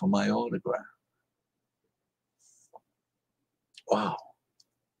asking me for my autograph. Wow.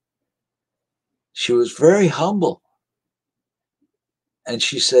 She was very humble. And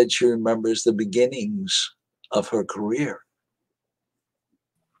she said she remembers the beginnings of her career.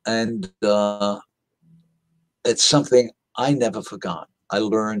 And it's something I never forgot. I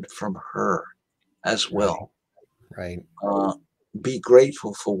learned from her as Right, well. right. Uh, be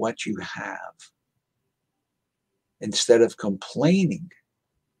grateful for what you have instead of complaining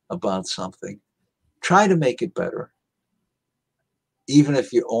about something. Try to make it better, even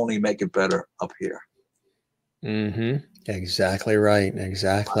if you only make it better up here. Mm-hmm. Exactly right.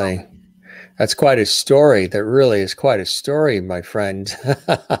 Exactly. That's quite a story. That really is quite a story, my friend.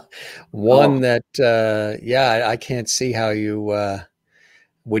 Oh, One that, yeah, I can't see how you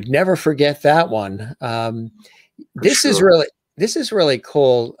would never forget that one. for This is sure. really this is really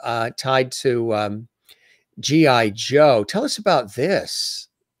cool. Tied to GI Joe. Tell us about this.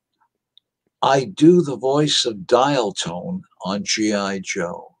 I do the voice of dial tone on G.I.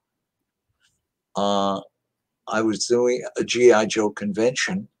 Joe. Uh, I was doing a G.I. Joe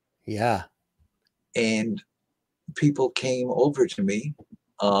convention, Yeah. and people came over to me,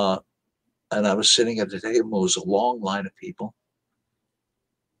 uh, and I was sitting at the table. It was a long line of people,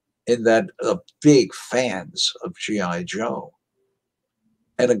 and that big fans of GI Joe.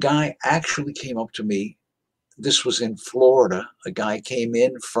 And a guy actually came up to me. This was in Florida. A guy came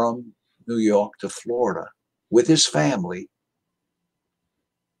in from New York to Florida with his family,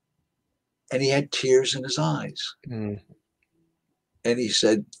 and he had tears in his eyes. Mm, And he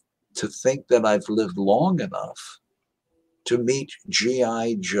said, "To think that I've lived long enough to meet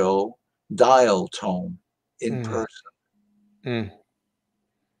GI Joe dial tone in mm, person." mm.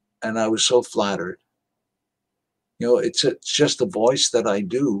 And I was so flattered. You know, it's just a voice that I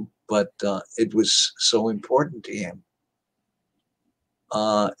do, but it was so important to him.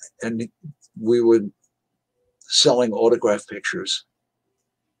 And we were selling autograph pictures,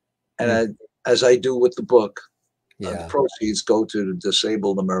 and Mm. as I do with the book, the Yeah. proceeds go to the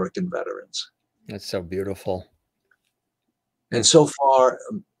disabled American veterans. That's so beautiful. And Mm, so far,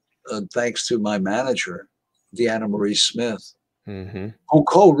 thanks to my manager, Deanna Marie Smith, hmm. who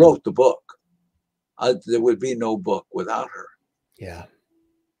co-wrote the book, there would be no book without her. Yeah.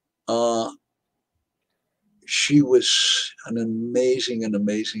 Uh, she was an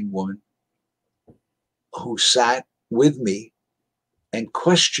amazing woman who sat with me and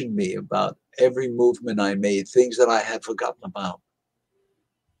questioned me about every movement I made, things that I had forgotten about.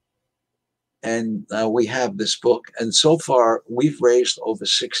 And we have this book, and so far we've raised over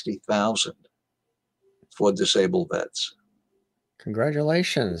 60,000 for disabled vets.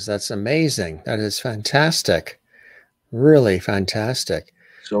 Congratulations. That's amazing. That is fantastic. Really fantastic.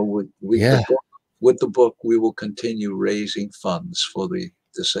 So Yeah. with the book, we will continue raising funds for the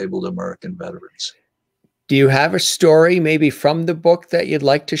disabled American veterans. Do you have a story maybe from the book that you'd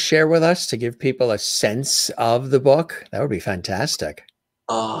like to share with us to give people a sense of the book? That would be fantastic.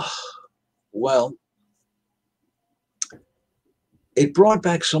 Uh, well, it brought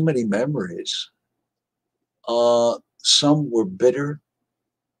back so many memories. Some were bitter,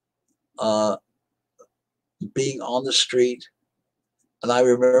 uh, being on the street. And I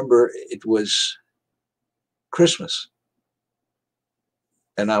remember it was Christmas.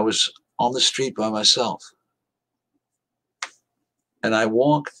 and I was on the street by myself. And I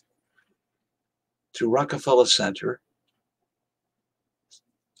walked to Rockefeller Center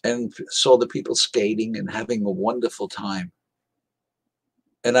and saw the people skating and having a wonderful time.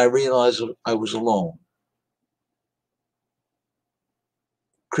 And I realized I was alone.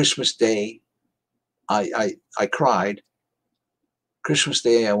 Christmas Day, I cried. Christmas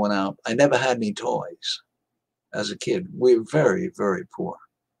Day, I went out. I never had any toys as a kid. We were very, very poor.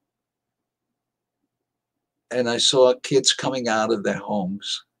 And I saw kids coming out of their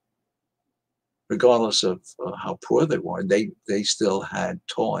homes, regardless of how poor they were. They still had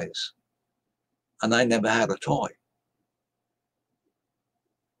toys. And I never had a toy.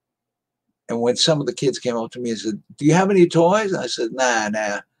 And when some of the kids came up to me and said, "Do you have any toys?" I said,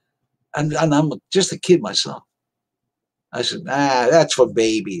 nah. And I'm just a kid myself. I said, "Nah, that's for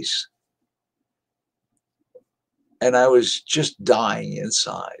babies." And I was just dying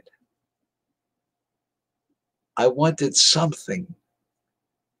inside. I wanted something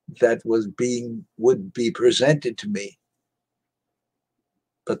that would be presented to me,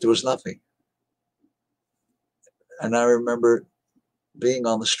 but there was nothing. And I remember being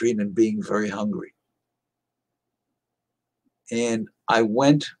on the street and being very hungry. And I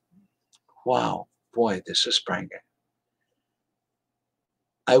went, wow, boy, this is spring.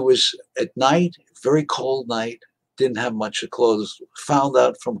 I was at night, very cold night, didn't have much of clothes, found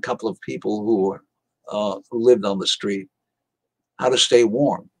out from a couple of people who lived on the street how to stay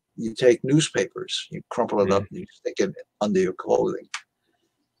warm. You take newspapers, you crumple it up, and you stick it under your clothing.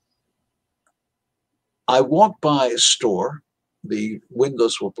 I walked by a store. The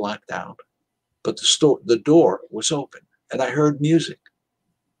windows were blacked out, but the door was open, and I heard music.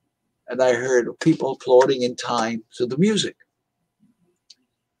 And I heard people applauding in time to the music.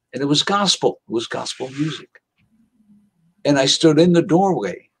 And it was gospel. It was gospel music. And I stood in the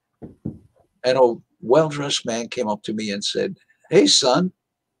doorway, and a well-dressed man came up to me and said, "Hey, son."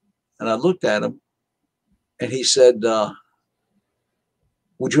 And I looked at him, and he said,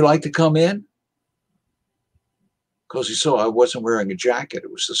 "Would you like to come in?" Because he saw I wasn't wearing a jacket.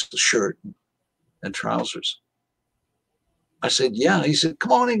 It was just a shirt and trousers. I said, "Yeah." He said,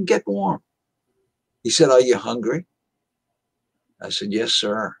 "Come on in and get warm." He said, "Are you hungry?" I said, "Yes,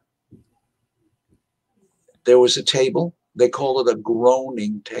 sir." There was a table. They call it a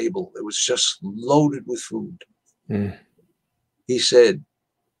groaning table. It was just loaded with food. He said,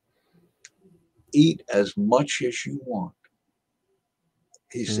 "Eat as much as you want."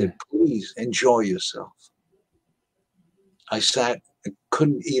 He said, "Please enjoy yourself." I sat and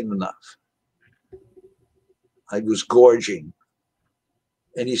couldn't eat enough. I was gorging.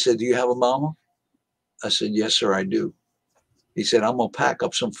 And he said, "Do you have a mama?" I said, "Yes, sir, I do." He said, "I'm going to pack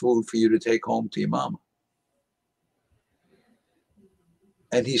up some food for you to take home to your mama."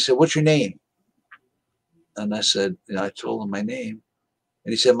 And he said, "What's your name?" And I said, and I told him my name.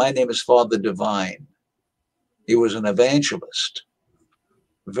 And he said, "My name is Father Divine." He was an evangelist,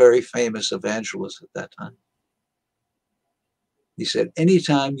 a very famous evangelist at that time. He said,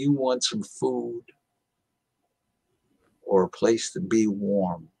 "Anytime you want some food or a place to be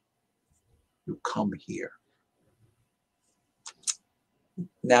warm, you come here."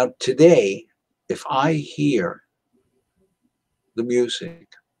 Now, today, if I hear the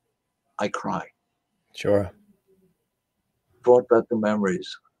music, I cry. Sure. Brought back the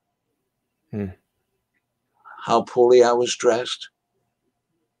memories. How poorly I was dressed,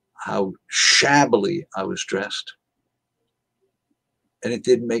 how shabbily I was dressed. And it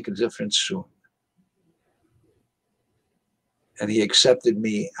didn't make a difference to him. And he accepted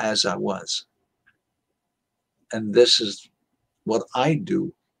me as I was. And this is what I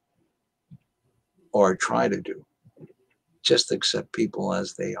do, or try to do. Just accept people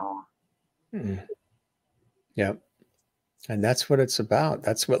as they are. Yeah. And that's what it's about.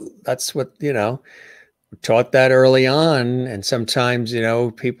 That's what, we're taught that early on. And sometimes,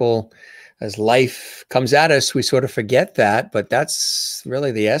 people, as life comes at us, we sort of forget that, but that's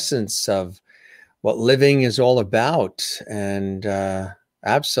really the essence of what living is all about. And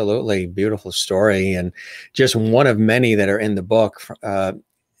absolutely beautiful story. And just one of many that are in the book.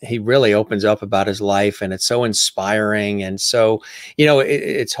 He really opens up about his life, and it's so inspiring. And so,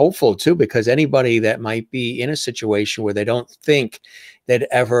 it's hopeful too, because anybody that might be in a situation where they don't think they'd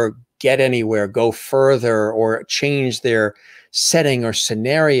ever get anywhere, go further, or change their setting or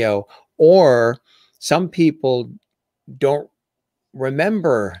scenario, or some people don't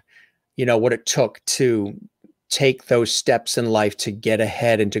remember, what it took to take those steps in life to get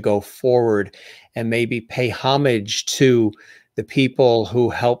ahead and to go forward, and maybe pay homage to the people who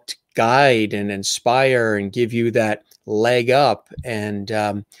helped guide and inspire and give you that leg up. And,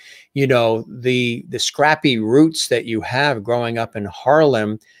 you know, the scrappy roots that you have growing up in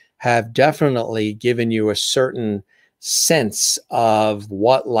Harlem have definitely given you a certain sense of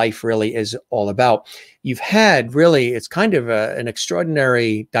what life really is all about. You've had really, it's kind of an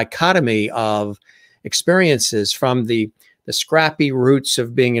extraordinary dichotomy of experiences, from the scrappy roots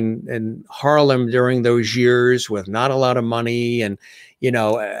of being in Harlem during those years with not a lot of money and, you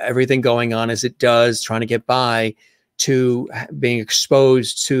know, everything going on as it does, trying to get by, to being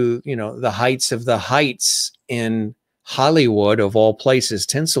exposed to, you know, the heights of the heights in Hollywood, of all places,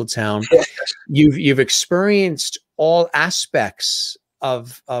 Tinseltown. You've experienced all aspects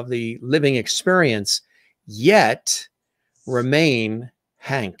of the living experience, yet remain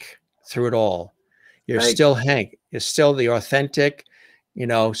Hank through it all. You're still Hank. You're still the authentic, you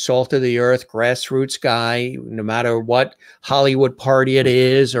know, salt of the earth, grassroots guy. No matter what Hollywood party it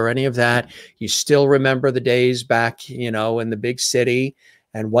is or any of that, you still remember the days back, you know, in the big city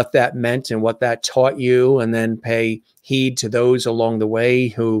and what that meant and what that taught you, and then pay heed to those along the way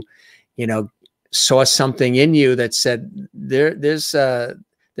who, you know, saw something in you that said, there's a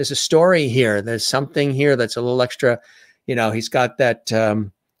story here. There's something here that's a little extra. You know, he's got that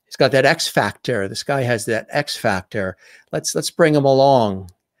X factor. This guy has that X factor. Let's bring him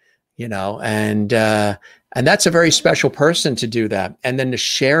along, you know, and that's a very special person to do that. And then to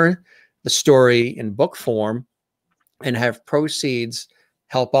share the story in book form and have proceeds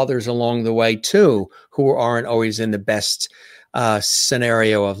help others along the way too, who aren't always in the best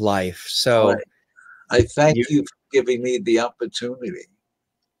scenario of life. So I thank you for giving me the opportunity.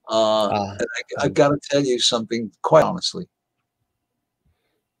 And I've got to tell you something, quite honestly.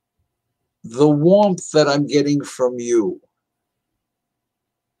 The warmth that I'm getting from you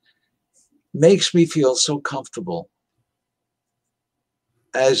makes me feel so comfortable,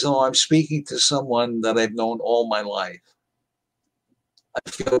 as though I'm speaking to someone that I've known all my life. I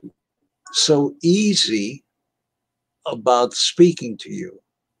feel so easy about speaking to you,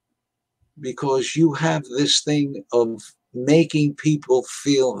 because you have this thing of making people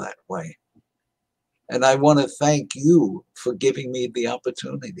feel that way. And I want to thank you for giving me the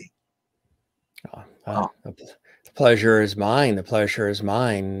opportunity. The pleasure is mine. The pleasure is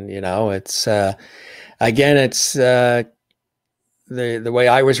mine. You know, it's, again, it's, the way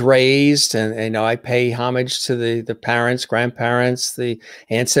I was raised, and you know, I pay homage to the parents, grandparents, the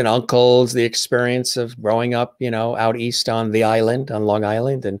aunts and uncles, the experience of growing up, you know, out east on the island, on Long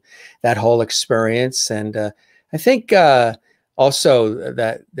Island, and that whole experience. And I think also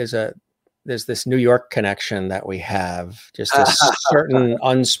that there's this New York connection that we have, just a certain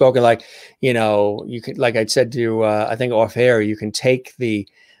unspoken, like, you know, you can, like I said to I think off air, you can take the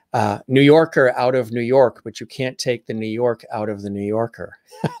New Yorker out of New York, but you can't take the New York out of the New Yorker.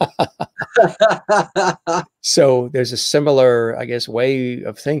 So there's a similar, I guess, way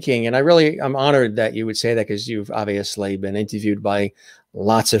of thinking. And I'm honored that you would say that, because you've obviously been interviewed by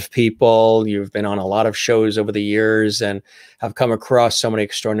lots of people. You've been on a lot of shows over the years and have come across so many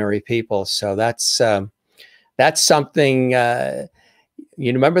extraordinary people. So that's something.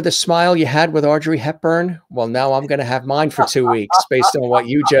 You remember the smile you had with Audrey Hepburn? Well, now I'm going to have mine for 2 weeks based on what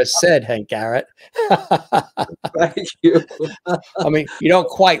you just said, Hank Garrett. Thank you. I mean, you don't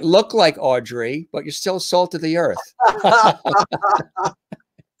quite look like Audrey, but you're still salt of the earth.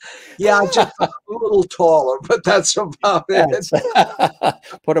 Yeah, just a little taller, but that's about it.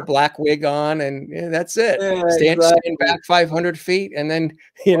 Put a black wig on, and yeah, that's it. Yeah, stand back 500 feet, and then,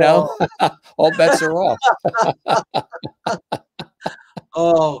 you know, all bets are off.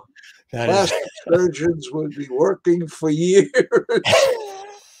 Oh, plastic surgeons would be working for years.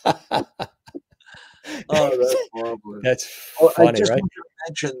 Oh, that's marvelous. That's funny, I just right? want to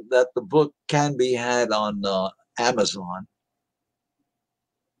mention that the book can be had on Amazon.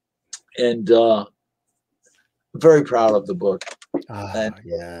 And very proud of the book. Oh,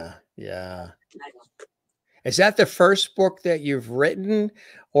 yeah. Is that the first book that you've written,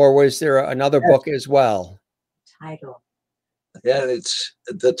 or was there another book as well? Title. Yeah, it's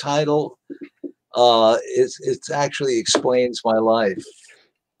the title. It's actually explains my life.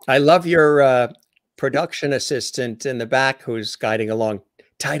 I love your production assistant in the back who's guiding along.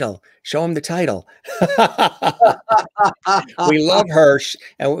 Title. Show him the title. We love her,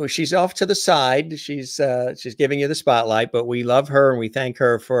 and she's off to the side. She's giving you the spotlight, but we love her and we thank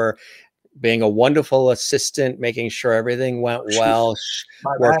her for being a wonderful assistant, making sure everything went well.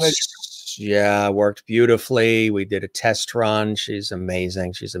 Worked beautifully. We did a test run. She's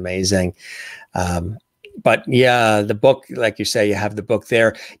amazing. She's amazing. But yeah, the book, like you say, you have the book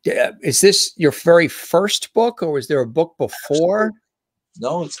there. Is this your very first book, or was there a book before?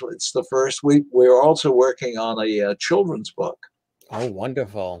 No, it's the first week. We're also working on a children's book. Oh,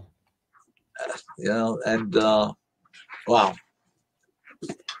 wonderful. You know, and wow.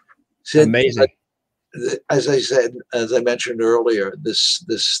 Sid, Amazing. as I said, as I mentioned earlier, this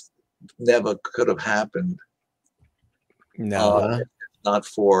never could have happened No, huh? not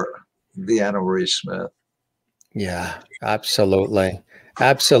for Deanna Marie Smith. Yeah, absolutely.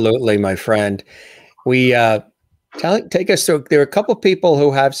 Absolutely, my friend. We take us through. There are a couple people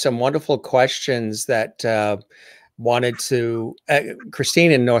who have some wonderful questions that wanted to.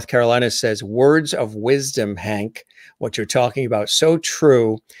 Christine in North Carolina says, "Words of wisdom, Hank. What you're talking about, so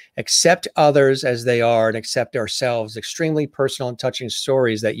true. Accept others as they are and accept ourselves. Extremely personal and touching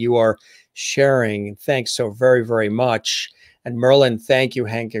stories that you are sharing. Thanks so very, very much." And Merlin, thank you,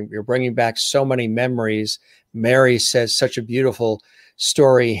 Hank. You're bringing back so many memories. Mary says, "Such a beautiful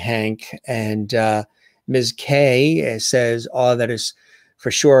story, Hank." And Ms. K says, "Oh, that is for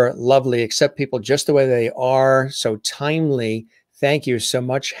sure lovely. Accept people just the way they are. So timely. Thank you so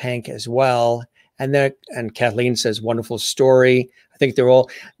much, Hank, as well." And Kathleen says, "Wonderful story." I think they're all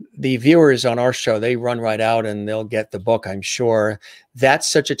the viewers on our show. They run right out and they'll get the book, I'm sure. That's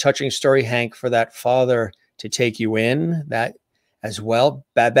such a touching story, Hank, for that father to take you in. That as well.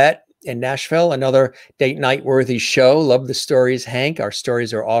 Babette in Nashville, another date night worthy show. Love the stories, Hank. Our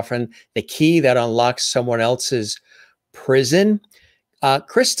stories are often the key that unlocks someone else's prison.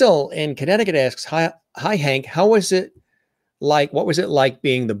 Crystal in Connecticut asks, hi, Hank. How was it like? What was it like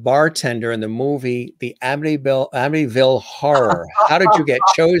being the bartender in the movie The Amityville Horror? How did you get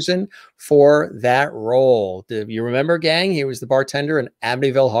chosen for that role? Do you remember, gang? He was the bartender in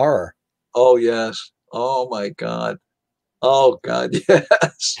Amityville Horror. Oh yes. Oh my God. Oh God.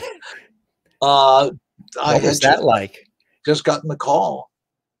 Yes. I What had was that like? just gotten the call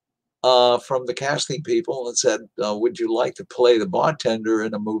from the casting people and said, "Would you like to play the bartender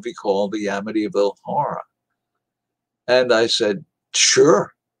in a movie called The Amityville Horror?" And I said,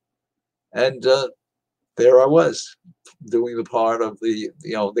 "Sure." And there I was doing the part of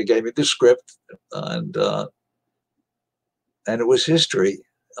they gave me the script, and it was history.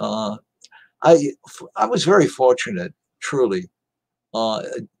 Uh, I I was very fortunate, truly, uh,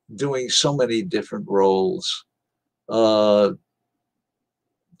 doing so many different roles. Uh,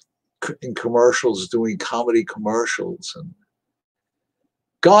 in commercials, doing comedy commercials, and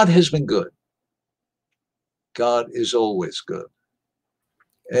God has been good. God is always good.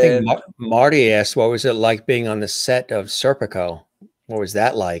 I think And Marty asked, what was it like being on the set of Serpico? What was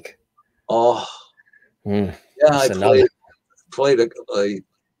that like? oh Mm, yeah, I that's another. played a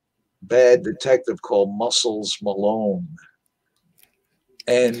bad detective called Muscles Malone,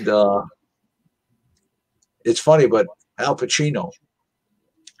 and it's funny, but Al Pacino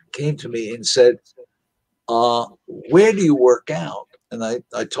came to me and said, "Where do you work out?" And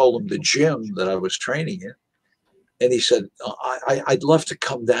I told him the gym that I was training in, and he said, "I'd love to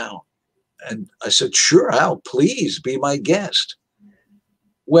come down." And I said, "Sure, Al, please be my guest."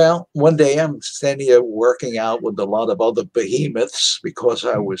 Well, one day I'm standing here working out with a lot of other behemoths because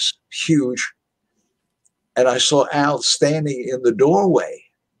I was huge. And I saw Al standing in the doorway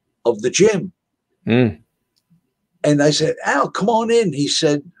of the gym. Mm, And I said, "Al, come on in." He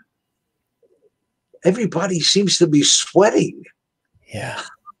said, "Everybody seems to be sweating." yeah.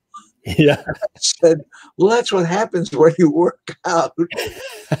 Yeah. I said, "Well, that's what happens when you work out."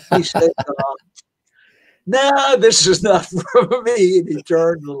 He said, "No, this is not for me." And he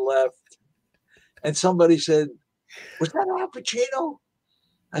turned and left. And somebody said, "Was that Al Pacino?"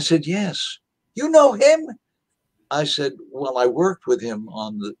 I said, "Yes." "You know him?" I said, "Well, I worked with him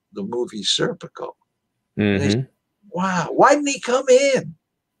on the movie Serpico." And they said, Mm-hmm. "Wow, why didn't he come in?"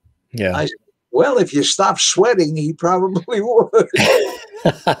 Yeah. I said, "Well, if you stop sweating, he probably would."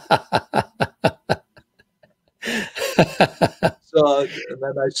 So, and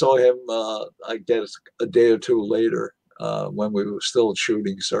then I saw him, I guess, a day or two later when we were still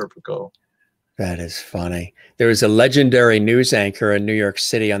shooting Serpico. That is funny. There was a legendary news anchor in New York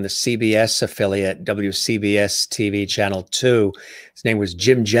City on the CBS affiliate, WCBS TV Channel 2. His name was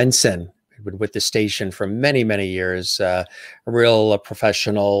Jim Jensen. He was with the station for many, many years. A real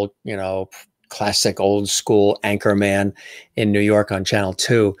professional, classic old school anchor man in New York on Channel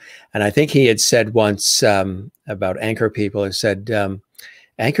 2. And I think he had said once about anchor people, he said,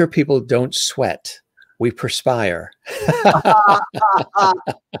 anchor people don't sweat. We perspire.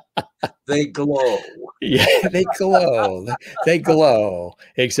 They glow. Yeah, they glow. They glow.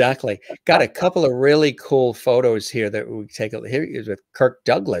 Exactly. Got a couple of really cool photos here that we take a here is with Kirk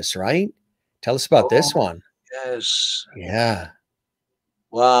Douglas, right? Tell us about Oh, this one. yes. Yeah.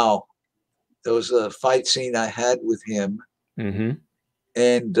 Wow. There was a fight scene I had with him. Hmm.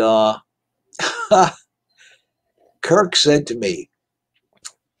 And Kirk said to me,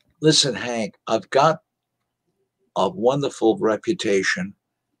 listen, Hank, I've got a wonderful reputation.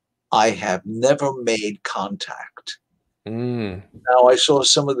 I have never made contact. Mm. Now, I saw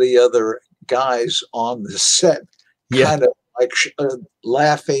some of the other guys on the set Yeah. kind of like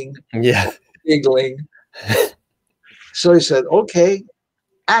laughing, Yeah. giggling. So he said, okay,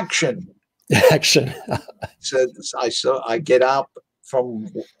 action. Action. Said, I get out from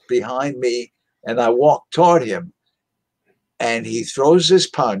behind me and I walk toward him, and he throws his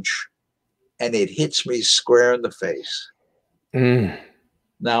punch and it hits me square in the face. Mm.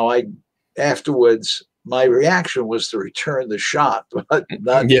 Now, afterwards, my reaction was to return the shot, but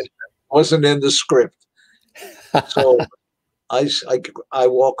that wasn't in the script. So I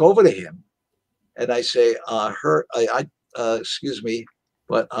walk over to him and I say, excuse me,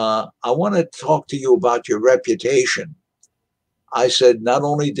 but I want to talk to you about your reputation. I said, not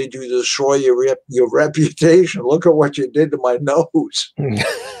only did you destroy your reputation, look at what you did to my nose.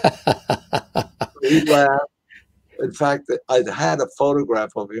 He laughed. In fact, I had a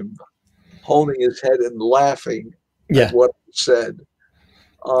photograph of him holding his head and laughing at what I said.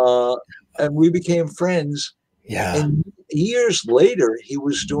 And we became friends. Yeah. And years later, he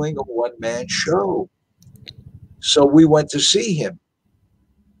was doing a one-man show. So we went to see him.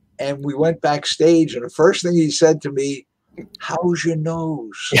 And we went backstage. And the first thing he said to me, how's your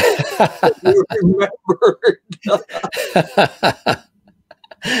nose? You remembered.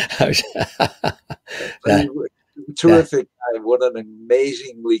 Terrific guy. What an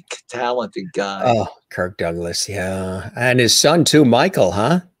amazingly talented guy. Oh, Kirk Douglas. Yeah. And his son too, Michael,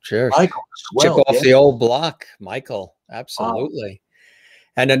 huh? Sure. Michael as well. Chip off the old block. Michael. Absolutely.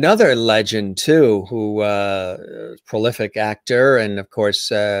 And another legend too, who prolific actor, and of course,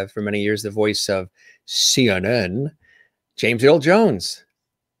 for many years, the voice of CNN, James Earl Jones.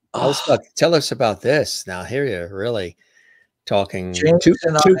 Tell us about this. Now, here you're really talking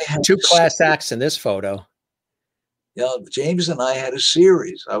two class acts in this photo. Yeah, James and I had a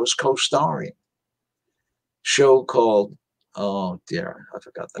series. I was co-starring. Show called, oh dear, I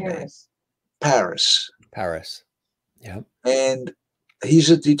forgot the name. Paris. Yep. And he's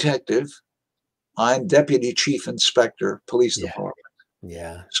a detective. I'm deputy chief inspector, police department.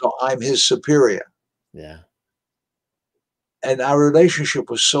 Yeah. So I'm his superior. Yeah. And our relationship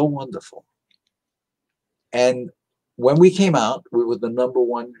was so wonderful. And when we came out, we were the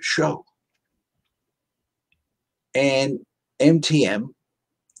 #1 show. And MTM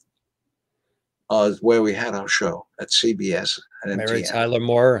where we had our show at CBS and Mary Tyler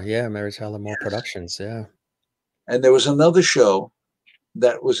Moore. Yeah, Mary Tyler Moore Productions. Yeah. And there was another show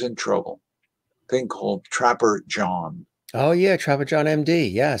that was in trouble, a thing called Trapper John. Oh, yeah, Trapper John MD.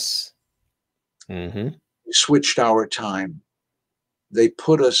 Yes. We switched our time. They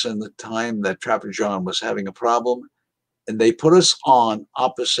put us in the time that Trapper John was having a problem, and they put us on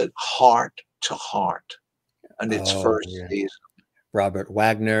opposite Heart to Heart in its first season. Robert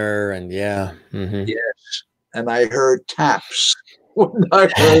Wagner and yes. And I heard taps when I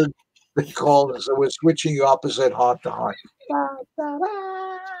heard the call. So we're switching you opposite Heart to Heart.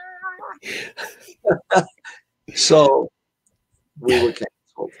 So we were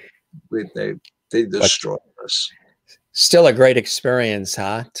canceled. They destroyed us. Still a great experience,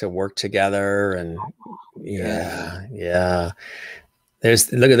 huh? To work together and yeah.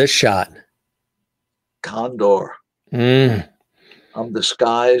 Look at this shot. Condor. I'm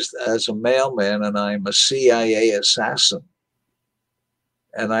disguised as a mailman and I'm a CIA assassin.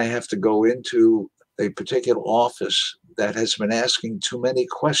 And I have to go into a particular office that has been asking too many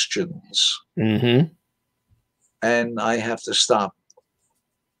questions. And I have to stop.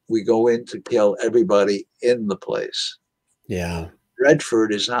 We go in to kill everybody in the place. Yeah.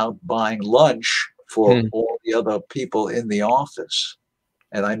 Redford is out buying lunch for all the other people in the office.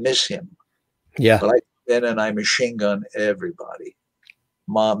 And I miss him. Yeah. But I come in and I machine gun everybody.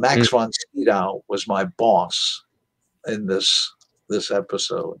 Max von Sydow was my boss in this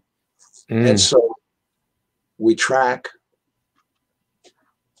episode. And so we track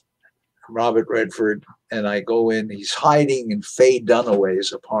Robert Redford, and I go in. He's hiding in Faye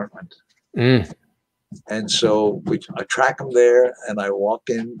Dunaway's apartment. And so I track him there, and I walk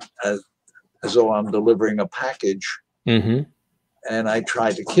in as though I'm delivering a package. And I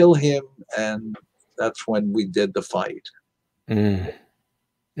try to kill him, and that's when we did the fight.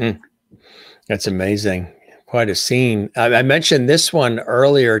 That's amazing. Quite a scene. I mentioned this one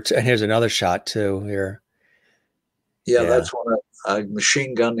earlier. And here's another shot too here. Yeah, that's when I'm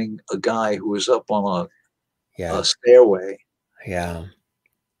machine gunning a guy who was up on a stairway. Yeah.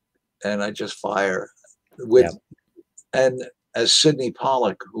 And I just fire with, and as Sidney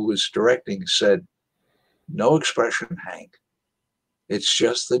Pollack, who was directing, said, no expression, Hank. It's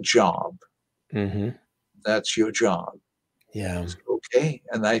just the job. Mm-hmm. That's your job. Yeah. Okay.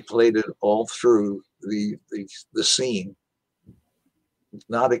 And I played it all through the scene.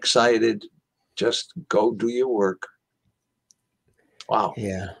 Not excited. Just go do your work. Wow.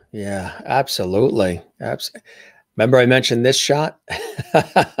 Yeah. Yeah. Absolutely. Remember I mentioned this shot?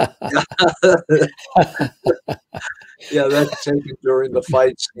 Yeah, that's taken during the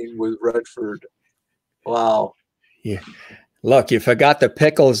fight scene with Redford. Wow. Yeah. Look, you forgot the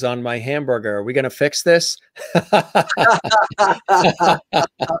pickles on my hamburger. Are we going to fix this?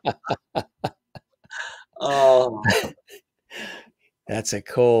 Oh, That's a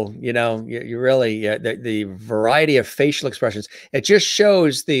cool, you really, the variety of facial expressions. It just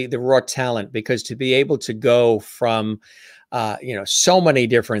shows the raw talent, because to be able to go from, so many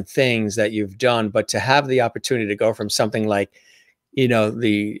different things that you've done, but to have the opportunity to go from something like,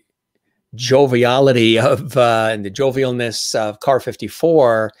 the joviality of and the jovialness of Car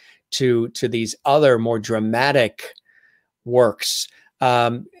 54 to these other more dramatic works.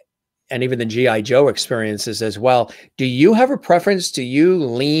 And even the GI Joe experiences as well. Do you have a preference? Do you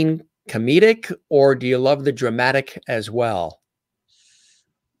lean comedic, or do you love the dramatic as well?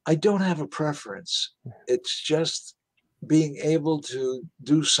 I don't have a preference. It's just being able to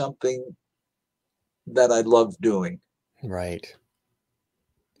do something that I love doing, Right.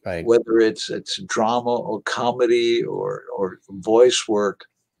 Right. whether it's drama or comedy or voice work.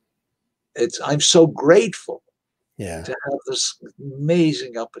 I'm so grateful Yeah. to have this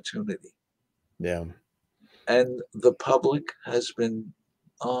amazing opportunity. Yeah. And the public has been,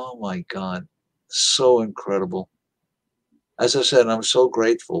 oh my God, so incredible. As I said, I'm so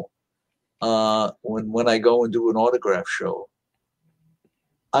grateful. When I go and do an autograph show,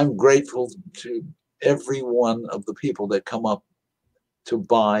 I'm grateful to every one of the people that come up to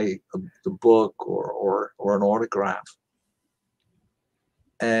buy the book or an autograph.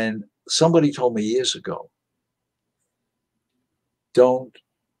 And somebody told me years ago, don't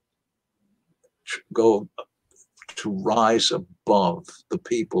go to rise above the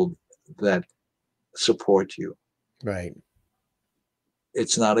people that support you. Right.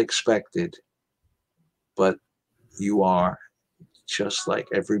 It's not expected, but you are just like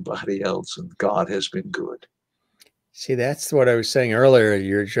everybody else, and God has been good. See, that's what I was saying earlier.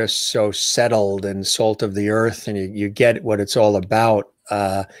 You're just so settled and salt of the earth, and you get what it's all about.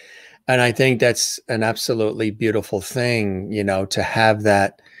 And I think that's an absolutely beautiful thing, to have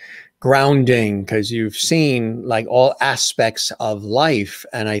that grounding, because you've seen like all aspects of life.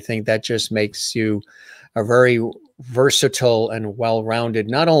 And I think that just makes you a very versatile and well-rounded,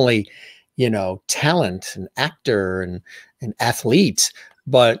 not only, talent and actor and athlete,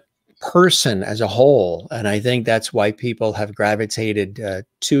 but person as a whole. And I think that's why people have gravitated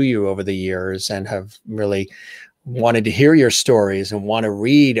to you over the years and have really wanted to hear your stories and want to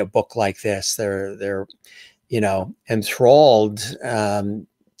read a book like this. They're enthralled,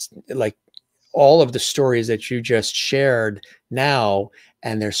 like all of the stories that you just shared now,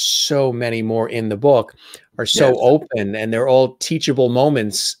 and there's so many more in the book, are Yes, so open, and they're all teachable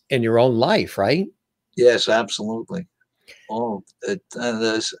moments in your own life, right? yes, absolutely. Oh, and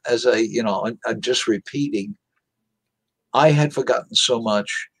as I'm just repeating, I had forgotten so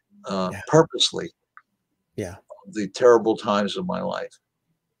much Yeah. purposely, Yeah. the terrible times of my life.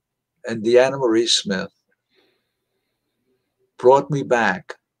 And Deanna Marie Smith brought me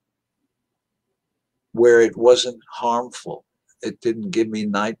back where it wasn't harmful. It didn't give me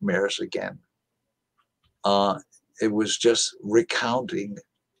nightmares again. Uh, it was just recounting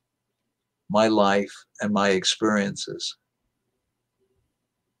my life and my experiences.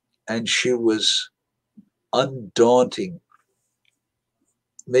 And she was undaunting,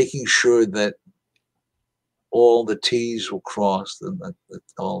 making sure that all the T's were crossed and that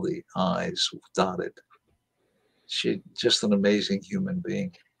all the I's were dotted. She just an amazing human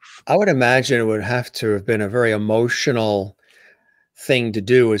being. I would imagine it would have to have been a very emotional thing to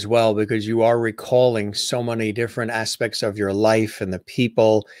do as well, because you are recalling so many different aspects of your life and the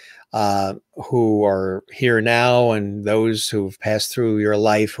people who are here now and those who've passed through your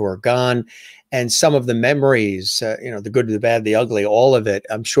life who are gone, and some of the memories, the good, the bad, the ugly, all of it.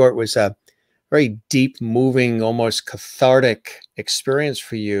 I'm sure it was a very deep, moving, almost cathartic experience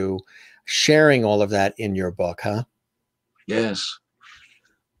for you, sharing all of that in your book, huh? Yes.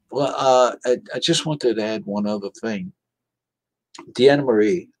 Well, I just wanted to add one other thing. Deanna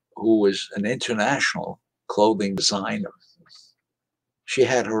Marie, who was an international clothing designer, she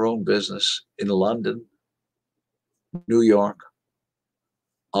had her own business in London, New York.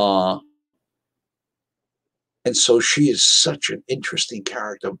 Uh, And so she is such an interesting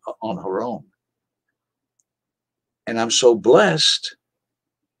character on her own. And I'm so blessed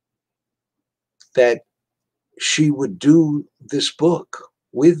that she would do this book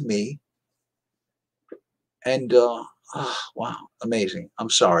with me. And oh, wow, amazing. I'm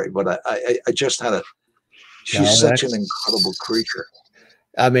sorry, but I just had a, she's No, such an that's, incredible creature.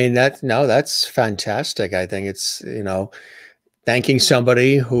 I mean, that's fantastic. I think it's, thanking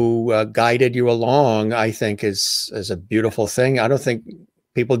somebody who guided you along, I think is a beautiful thing. I don't think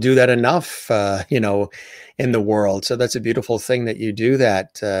people do that enough, in the world. So that's a beautiful thing that you do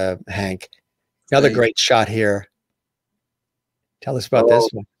that, Hank. Another Thank great shot here. Tell us about Oh, this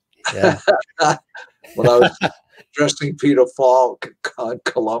one. Yeah. when I was dressing Peter Falk on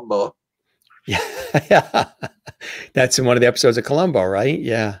Columbo. Yeah. Yeah. That's in one of the episodes of Columbo, right?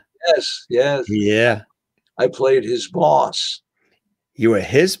 Yeah. Yes, yes. Yeah. I played his boss. You were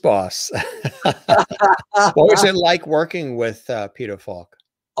his boss. What was it like working with Peter Falk?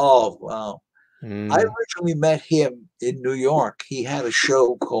 Oh, wow. I Mm, originally met him in New York. He had a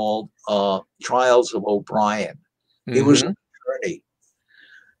show called Trials of O'Brien. He was hmm an attorney,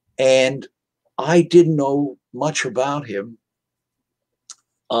 and I didn't know much about him.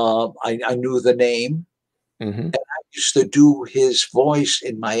 I knew the name. hmm I used to do his voice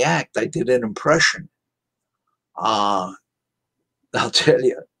in my act. I did an impression. Uh, I'll tell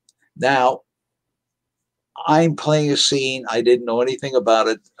you. Now, I'm playing a scene. I didn't know anything about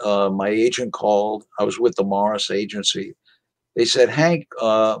it. My agent called. I was with the Morris agency. They said, Hank,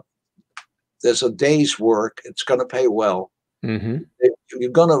 there's a day's work. It's going to pay well. hmm You're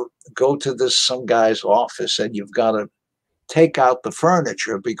going to go to this some guy's office and you've got to take out the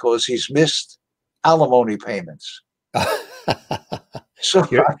furniture because he's missed alimony payments. So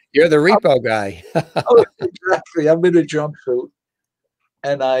You're the repo guy. exactly, I'm in a jumpsuit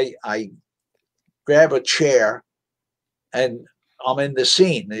and I grab a chair and I'm in the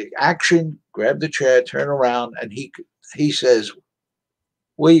scene. The action, grab the chair, turn around, and he says,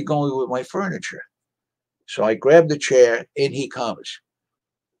 "Where are you going with my furniture?" So I grab the chair, in he comes.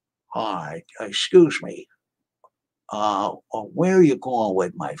 Hi, excuse me. Where are you going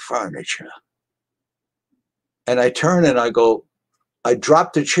with my furniture? And I turn and I go, I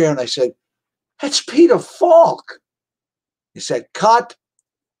dropped the chair and I said, "That's Peter Falk." He said, "Cut.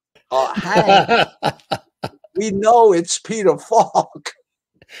 Hank, we know it's Peter Falk."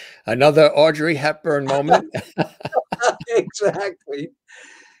 Another Audrey Hepburn moment. Exactly.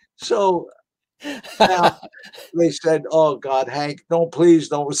 So now they said, "Oh God, Hank, please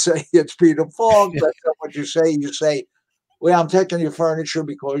don't say it's Peter Falk. That's not what you say. You say, well, I'm taking your furniture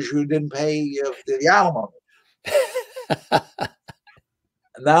because you didn't pay the alimony."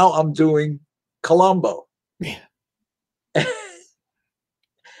 Now I'm doing Columbo.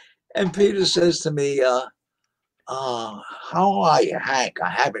 And Peter says to me, how are you, Hank? I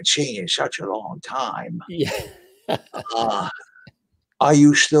haven't seen you in such a long time. Yeah. Uh, are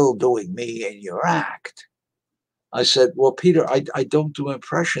you still doing me in your act? I said, well, Peter, I don't do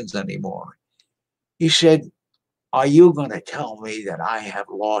impressions anymore. He said, are you going to tell me that I have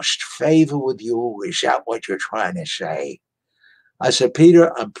lost favor with you? Is that what you're trying to say? I said,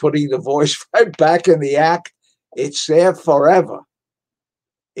 Peter, I'm putting the voice right back in the act. It's there forever.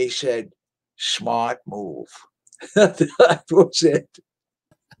 He said, smart move. That was it.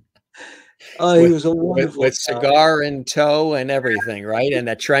 Oh, he with was a wonderful with guy. cigar in tow and everything, right? And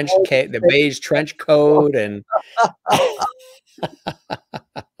the beige trench coat, and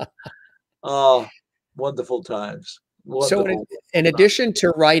Oh, wonderful times. so Wonderful, in wonderful times. addition to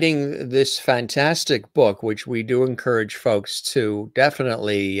writing this fantastic book, which we do encourage folks to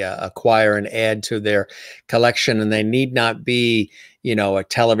definitely acquire and add to their collection, and they need not be, a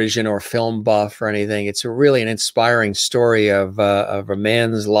television or film buff or anything. It's really an inspiring story of a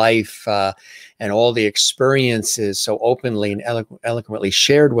man's life, and all the experiences so openly and eloquently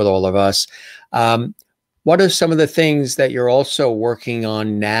shared with all of us. What are some of the things that you're also working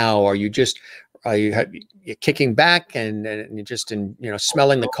on now? Are you're kicking back and you're just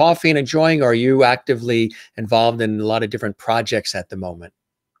smelling the coffee and enjoying, or are you actively involved in a lot of different projects at the moment?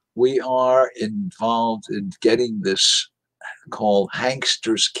 We are involved in getting this called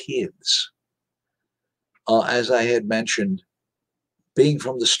Hankster's Kids. As I had mentioned, being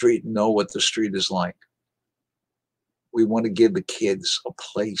from the street and know what the street is like, we want to give the kids a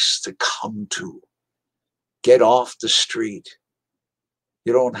place to come to. Get off the street.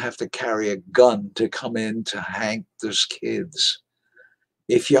 You don't have to carry a gun to come in to Hankster's Kids.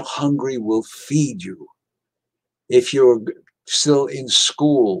 If you're hungry, we'll feed you. If you're still in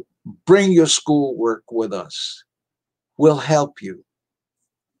school, bring your schoolwork with us. We'll help you.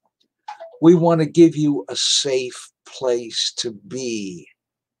 We want to give you a safe place to be.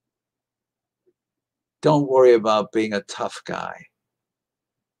 Don't worry about being a tough guy.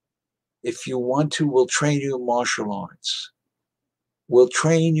 If you want to, we'll train you in martial arts. We'll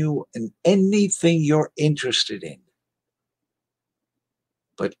train you in anything you're interested in.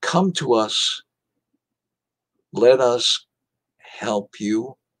 But come to us. Let us help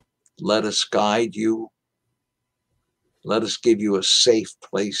you. Let us guide you. Let us give you a safe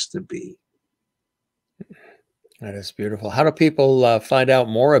place to be. That is beautiful. How do people find out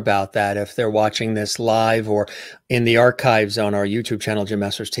more about that if they're watching this live or in the archives on our YouTube channel, Jim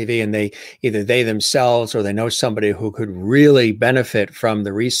Masters TV, and either they themselves or they know somebody who could really benefit from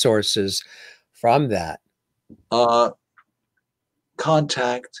the resources from that?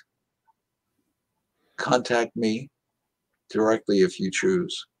 Contact me directly if you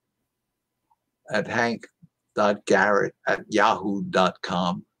choose at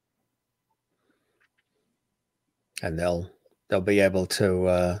hank.garrett@yahoo.com. And they'll be able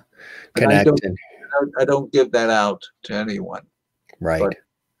to connect. I don't give that out to anyone. Right. But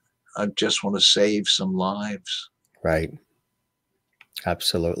I just want to save some lives. Right.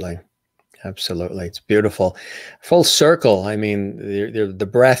 Absolutely. Absolutely. It's beautiful. Full circle. I mean, the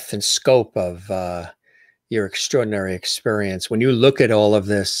breadth and scope of your extraordinary experience. When you look at all of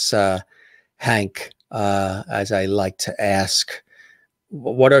this, Hank, as I like to ask,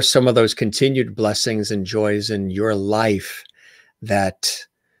 what are some of those continued blessings and joys in your life that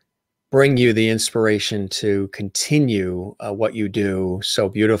bring you the inspiration to continue what you do so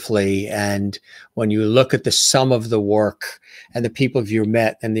beautifully? And when you look at the sum of the work and the people you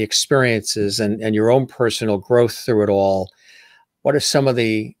met and the experiences and your own personal growth through it all, what are some of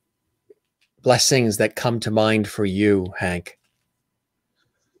the blessings that come to mind for you, Hank?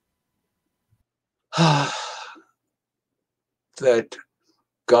 That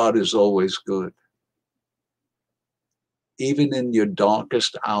God is always good. Even in your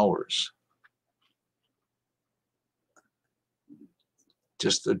darkest hours,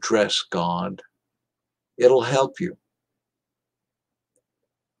 just address God. It'll help you.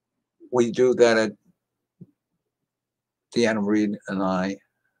 We do that at Deanna Reed and I.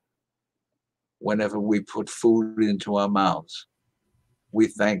 Whenever we put food into our mouths, we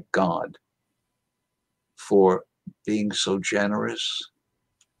thank God for being so generous.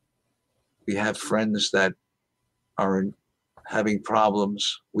 We have friends that are having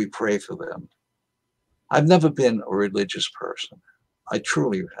problems. We pray for them. I've never been a religious person. I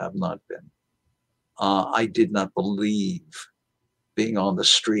truly have not been. I did not believe. Being on the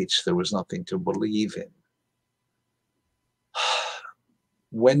streets, there was nothing to believe in.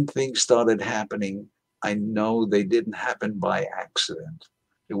 When things started happening, I know they didn't happen by accident.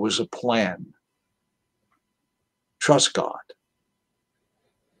 It was a plan. Trust God.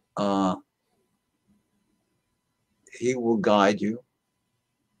 He will guide you.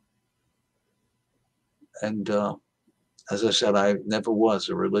 And as I said, I never was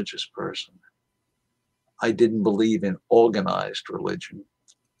a religious person. I didn't believe in organized religion.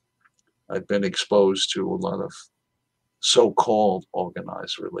 I've been exposed to a lot of so-called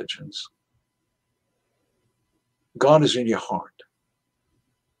organized religions. God is in your heart.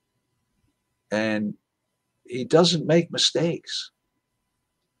 And he doesn't make mistakes.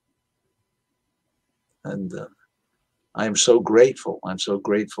 And I am so grateful. I'm so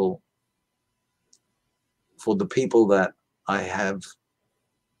grateful for the people that I have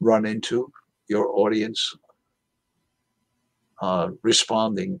run into, your audience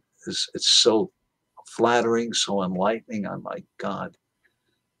responding. It's so flattering, so enlightening. I'm like, God,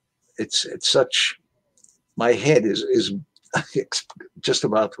 it's such, my head is just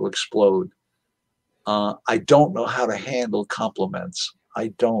about to explode. I don't know how to handle compliments. I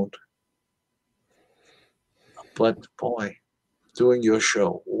don't. But boy, doing your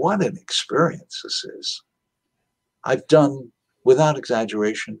show, what an experience this is. I've done, without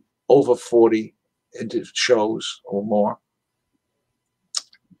exaggeration, over 40 shows or more.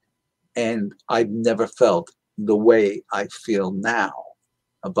 And I've never felt the way I feel now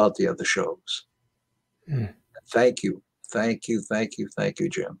about the other shows. Mm. Thank you. Thank you. Thank you. Thank you,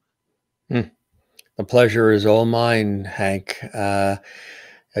 Jim. Mm. The pleasure is all mine, Hank.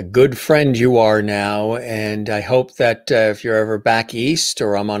 A good friend you are now, and I hope that if you're ever back east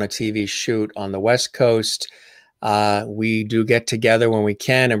or I'm on a TV shoot on the West Coast, we do get together when we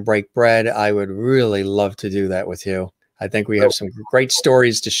can and break bread. I would really love to do that with you. I think we have some great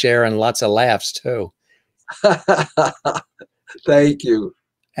stories to share and lots of laughs too. Thank you.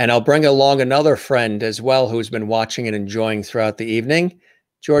 And I'll bring along another friend as well who's been watching and enjoying throughout the evening.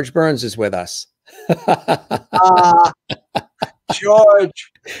 George Burns is with us.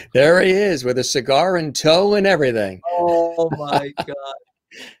 George. There he is with a cigar in tow and everything. Oh my God.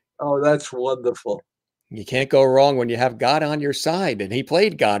 Oh, that's wonderful. You can't go wrong when you have God on your side. And he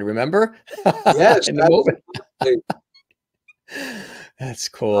played God, remember? Yes, In the movie. absolutely. That's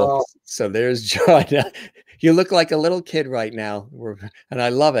cool. Oh, So there's John. You look like a little kid right now. And I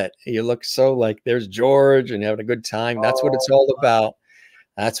love it. You look so like there's George and you're having a good time. That's what it's oh, all about.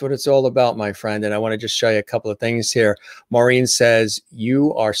 That's what it's all about, my friend. And I want to just show you a couple of things here. Maureen says,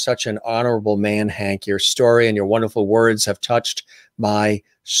 you are such an honorable man, Hank. Your story and your wonderful words have touched my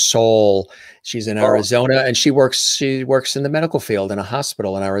soul. She's in Arizona and she works in the medical field in a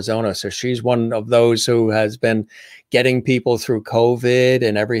hospital in Arizona. So she's one of those who has been getting people through COVID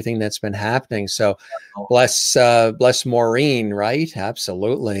and everything that's been happening. So bless Maureen, right?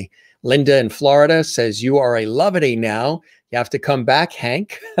 Absolutely. Linda in Florida says, you are a lovety now. You have to come back,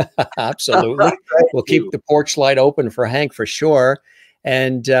 Hank. Absolutely. We'll keep the porch light open for Hank for sure.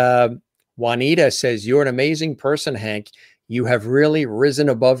 And Juanita says, you're an amazing person, Hank. You have really risen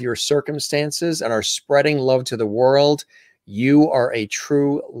above your circumstances and are spreading love to the world. You are a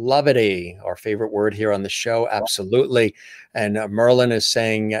true lovety, our favorite word here on the show. Absolutely. And Merlin is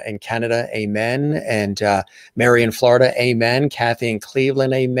saying in Canada, amen. And Mary in Florida, amen. Kathy in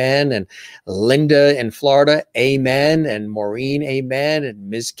Cleveland, amen. And Linda in Florida, amen. And Maureen, amen. And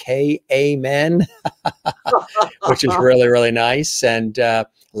Ms. K, amen. Which is really, really nice. And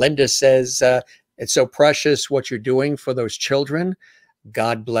Linda says, it's so precious what you're doing for those children.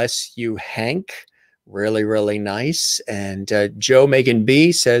 God bless you, Hank. Really, really nice. And Joe Megan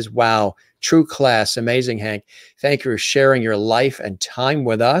B says, wow, true class. Amazing, Hank. Thank you for sharing your life and time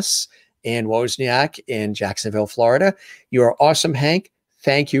with us in Wozniak in Jacksonville, Florida. You are awesome, Hank.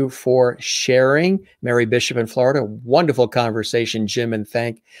 Thank you for sharing. Mary Bishop in Florida, wonderful conversation. Jim and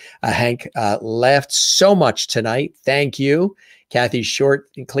Hank laughed so much tonight. Thank you. Kathy Short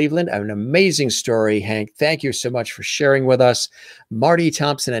in Cleveland, an amazing story, Hank. Thank you so much for sharing with us. Marty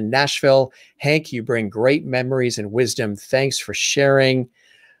Thompson in Nashville. Hank, you bring great memories and wisdom. Thanks for sharing.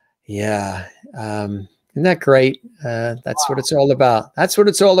 Yeah. Isn't that great? That's what it's all about. That's what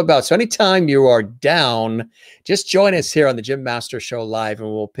it's all about. So anytime you are down, just join us here on the Jim Master Show live and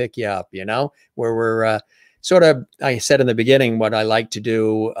we'll pick you up, you know, where we're sort of, I said in the beginning, what I like to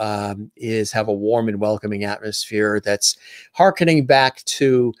do is have a warm and welcoming atmosphere that's hearkening back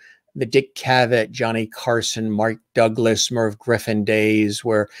to the Dick Cavett, Johnny Carson, Mark Douglas, Merv Griffin days,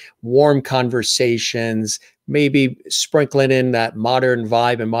 where warm conversations, maybe sprinkling in that modern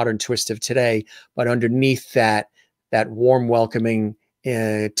vibe and modern twist of today, but underneath that warm, welcoming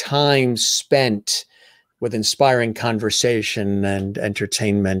time spent with inspiring conversation and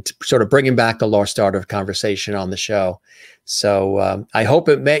entertainment, sort of bringing back the lost art of conversation on the show. So I hope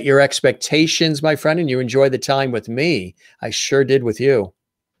it met your expectations, my friend, and you enjoyed the time with me. I sure did with you.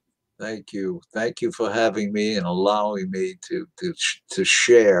 thank you. Thank you for having me and allowing me to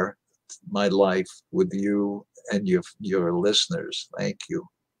share my life with you and your listeners. Thank you.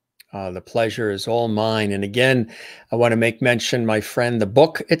 The pleasure is all mine. And again, I want to make mention, my friend, the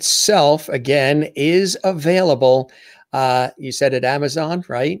book itself, again, is available. You said at Amazon,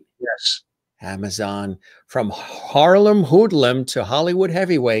 right? Yes. Amazon. From Harlem Hoodlum to Hollywood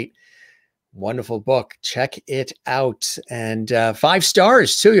Heavyweight. Wonderful book. Check it out. And 5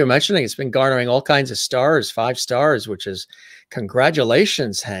 stars, too. You're mentioning it's been garnering all kinds of stars, 5 stars, which is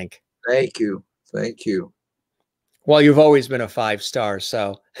congratulations, Hank. Thank you. Thank you. Well, you've always been a 5-star,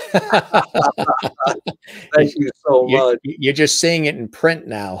 so thank you so much. You're just seeing it in print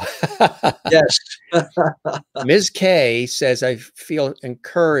now. Yes. Ms. K says, I feel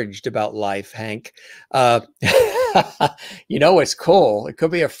encouraged about life, Hank. You know, it's cool. It could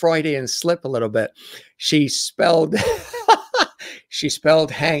be a Freudian slip a little bit. She spelled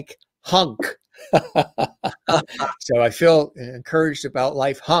Hank hunk. So I feel encouraged about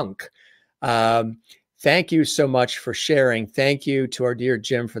life, hunk. Thank you so much for sharing. Thank you to our dear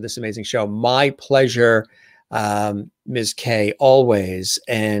Jim for this amazing show. My pleasure, Ms. K, always.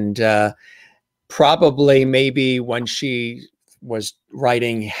 And probably maybe when she was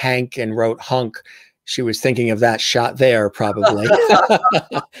writing Hank and wrote hunk, she was thinking of that shot there, probably.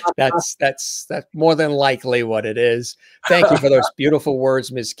 That's more than likely what it is. Thank you for those beautiful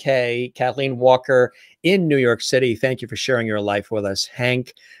words, Ms. K. Kathleen Walker in New York City, thank you for sharing your life with us.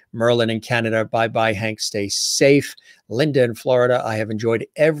 Hank, Merlin in Canada, bye-bye, Hank, stay safe. Linda in Florida, I have enjoyed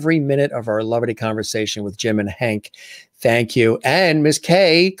every minute of our lovely conversation with Jim and Hank. Thank you. And Ms.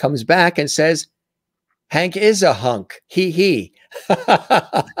 K comes back and says, Hank is a hunk. He. So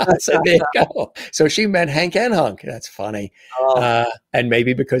there you go. So she meant Hank and hunk. That's funny. And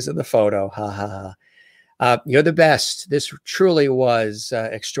maybe because of the photo. Ha ha ha. You're the best. This truly was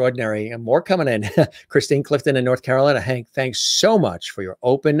extraordinary. And more coming in. Christine Clifton in North Carolina. Hank, thanks so much for your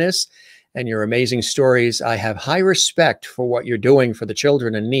openness and your amazing stories. I have high respect for what you're doing for the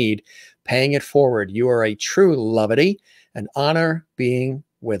children in need, paying it forward. You are a true lovety, an honor being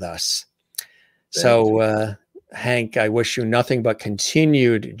with us. So, Hank, I wish you nothing but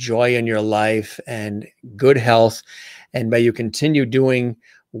continued joy in your life and good health. And may you continue doing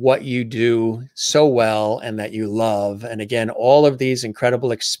what you do so well and that you love. And again, all of these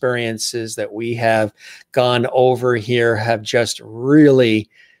incredible experiences that we have gone over here have just really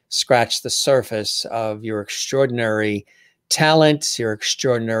scratched the surface of your extraordinary talent, your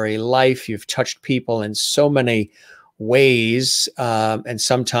extraordinary life. You've touched people in so many ways, and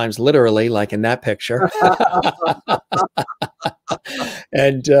sometimes literally, like in that picture.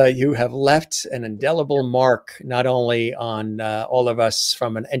 And you have left an indelible mark, not only on all of us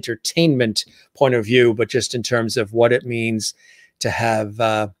from an entertainment point of view, but just in terms of what it means to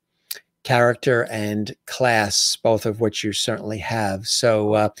have character and class, both of which you certainly have.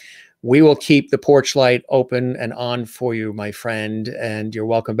 So we will keep the porch light open and on for you, my friend, and you're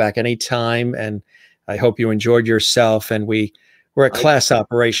welcome back anytime. And I hope you enjoyed yourself. And we're a class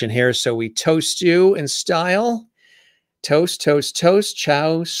operation here, so we toast you in style. Toast, toast, toast,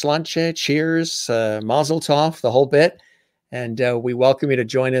 ciao, slanche, cheers, mazel tov, the whole bit. And we welcome you to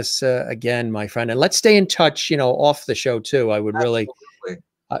join us again, my friend. And let's stay in touch, off the show too. I would really,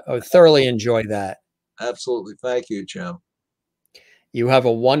 I would thoroughly enjoy that. Absolutely. Thank you, Jim. You have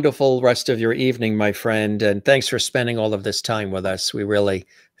a wonderful rest of your evening, my friend. And thanks for spending all of this time with us. We really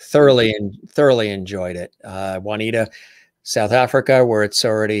thoroughly enjoyed it. Juanita, South Africa, where it's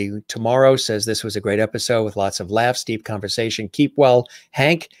already tomorrow, says this was a great episode with lots of laughs, deep conversation. Keep well,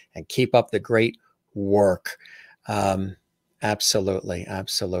 Hank, and keep up the great work. Absolutely.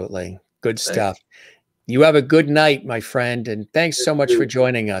 Absolutely. Good stuff. You have a good night, my friend. And thanks so much for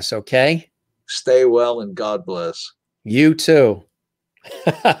joining us. Okay. Stay well and God bless. You too.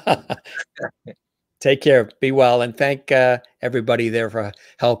 Take care. Be well. And thank everybody there for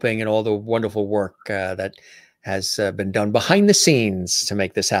helping and all the wonderful work that has been done behind the scenes to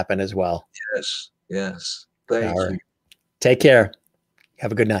make this happen as well. Yes. Yes. Thank you. Take care.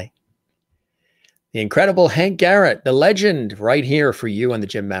 Have a good night. The incredible Hank Garrett, the legend, right here for you on the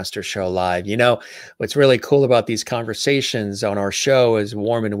Jim Master Show Live. What's really cool about these conversations on our show is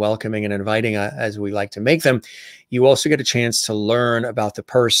warm and welcoming and inviting as we like to make them. You also get a chance to learn about the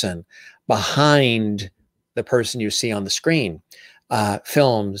person behind the person you see on the screen.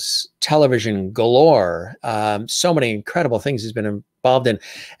 Films, television galore, so many incredible things he's been involved in,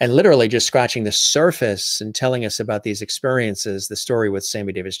 and literally just scratching the surface and telling us about these experiences, the story with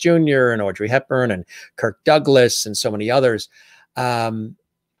Sammy Davis Jr. and Audrey Hepburn and Kirk Douglas and so many others.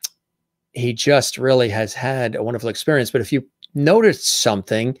 He just really has had a wonderful experience. But if you noticed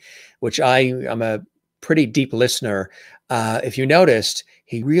something, which I'm a pretty deep listener, if you noticed,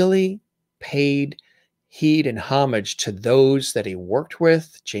 he really paid heed and homage to those that he worked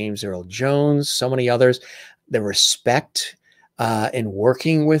with, James Earl Jones, so many others, the respect in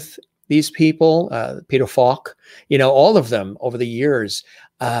working with these people, Peter Falk, all of them over the years.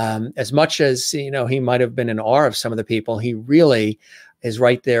 As much as, he might have been in awe of some of the people, he really is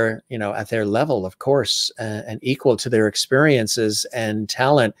right there, at their level, of course, and equal to their experiences and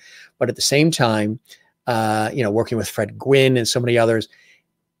talent. But at the same time, working with Fred Gwynne and so many others,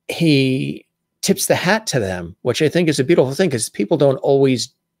 he tips the hat to them, which I think is a beautiful thing because people don't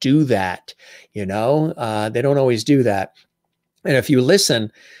always do that. They don't always do that. And if you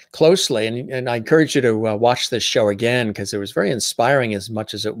listen closely, and I encourage you to watch this show again, because it was very inspiring as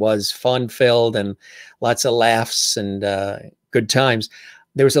much as it was fun-filled and lots of laughs and good times.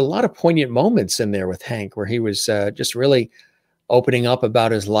 There was a lot of poignant moments in there with Hank where he was just really opening up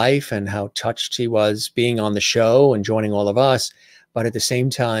about his life and how touched he was being on the show and joining all of us, but at the same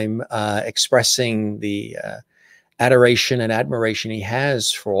time expressing the adoration and admiration he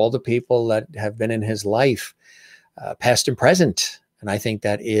has for all the people that have been in his life, past and present. And I think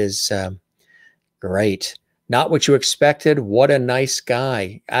that is great. Not what you expected. What a nice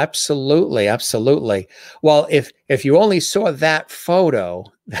guy. Absolutely. Absolutely. Well, if you only saw that photo,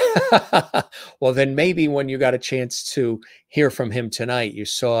 well, then maybe when you got a chance to hear from him tonight, you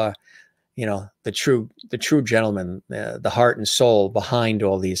saw, the true gentleman, the heart and soul behind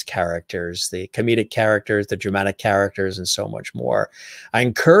all these characters, the comedic characters, the dramatic characters, and so much more. I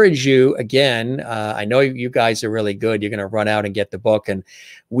encourage you again. I know you guys are really good. You're going to run out and get the book. And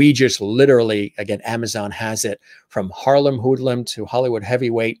we just literally, again, Amazon has it, from Harlem Hoodlum to Hollywood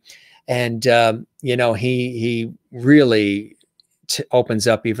Heavyweight. And, he really opens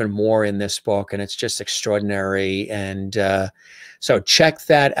up even more in this book, and it's just extraordinary. And so check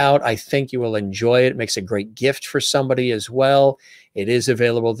that out. I think you will enjoy it. It makes a great gift for somebody as well. It is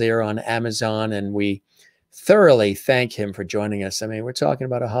available there on Amazon, and we thoroughly thank him for joining us. I mean, we're talking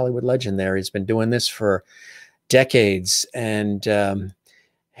about a Hollywood legend there. He's been doing this for decades, and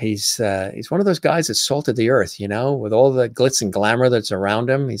he's one of those guys that salted the earth, you know, with all the glitz and glamour that's around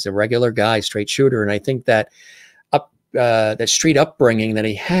him. He's a regular guy, straight shooter, and I think that that street upbringing that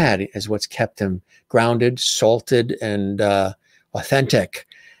he had is what's kept him grounded, salted, and authentic.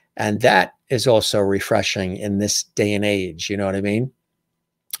 And that is also refreshing in this day and age. You know what I mean?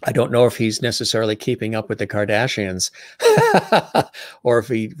 I don't know if he's necessarily keeping up with the Kardashians or if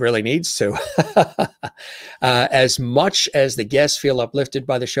he really needs to. As much as the guests feel uplifted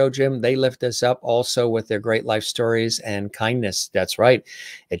by the show, Jim, they lift us up also with their great life stories and kindness. That's right.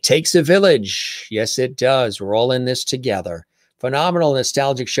 It takes a village. Yes, it does. We're all in this together. Phenomenal,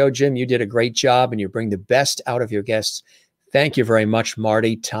 nostalgic show, Jim. You did a great job, and you bring the best out of your guests. Thank you very much,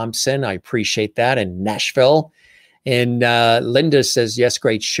 Marty Thompson. I appreciate that. In Nashville. And Linda says, yes,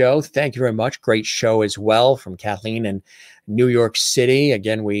 great show. Thank you very much. Great show as well from Kathleen in New York City.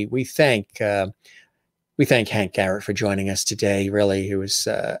 Again, we thank Hank Garrett for joining us today. Really, he was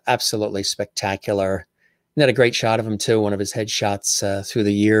absolutely spectacular. And had a great shot of him too, one of his headshots through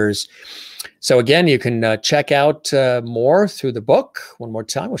the years. So again, you can check out more through the book. One more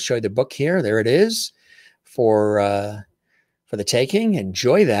time, we'll show you the book here. There it is for the taking.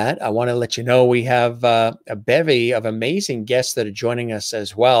 Enjoy that. I want to let you know we have a bevy of amazing guests that are joining us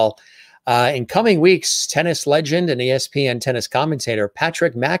as well. In coming weeks, tennis legend and ESPN tennis commentator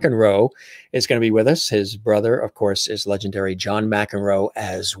Patrick McEnroe is going to be with us. His brother, of course, is legendary John McEnroe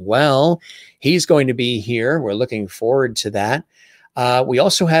as well. He's going to be here. We're looking forward to that. We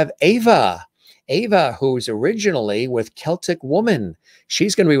also have Ava, who's originally with Celtic Woman.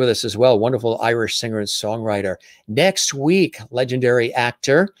 She's going to be with us as well. Wonderful Irish singer and songwriter. Next week, legendary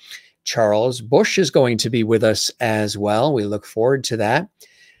actor Charles Bush is going to be with us as well. We look forward to that.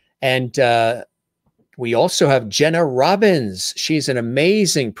 And we also have Jenna Robbins. She's an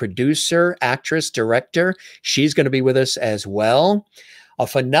amazing producer, actress, director. She's going to be with us as well. A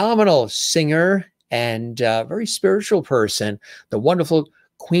phenomenal singer and very spiritual person. The wonderful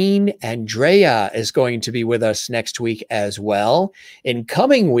Queen Andrea is going to be with us next week as well. In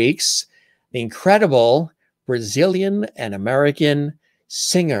coming weeks, the incredible Brazilian and American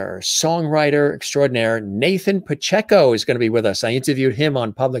singer, songwriter extraordinaire, Nathan Pacheco is going to be with us. I interviewed him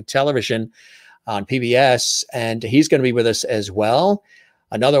on public television on PBS, and he's going to be with us as well.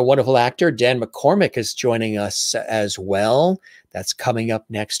 Another wonderful actor, Dan McCormick, is joining us as well. That's coming up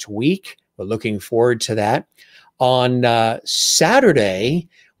next week. We're looking forward to that. On Saturday,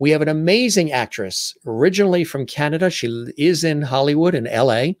 we have an amazing actress, originally from Canada. She is in Hollywood in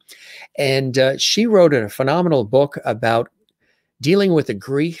LA, and she wrote a phenomenal book about dealing with the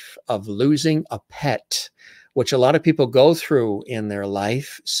grief of losing a pet, which a lot of people go through in their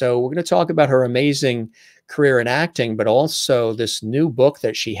life. So we're going to talk about her amazing career in acting, but also this new book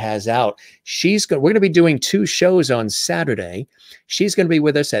that she has out. We're going to be doing 2 shows on Saturday. She's going to be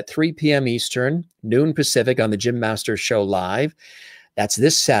with us at 3 p.m. Eastern, noon Pacific on the Jim Masters Show Live. That's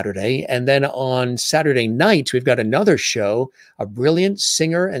this Saturday. And then on Saturday night, we've got another show, a brilliant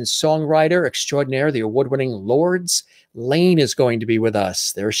singer and songwriter extraordinaire, the award-winning Lourdes Lane is going to be with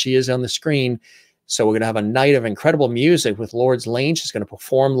us. There she is on the screen. So we're going to have a night of incredible music with Lourdes Lane. She's going to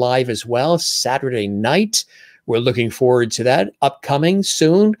perform live as well Saturday night. We're looking forward to that. Upcoming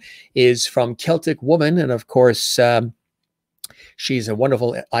soon is from Celtic Woman. And of course, she's a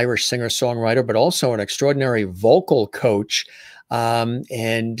wonderful Irish singer-songwriter, but also an extraordinary vocal coach.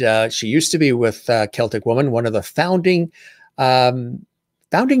 And she used to be with Celtic Woman, one of the founding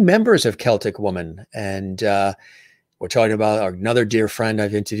members of Celtic Woman. And we're talking about another dear friend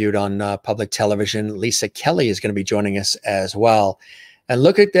I've interviewed on public television. Lisa Kelly is going to be joining us as well. And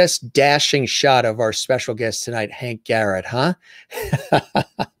look at this dashing shot of our special guest tonight, Hank Garrett, huh?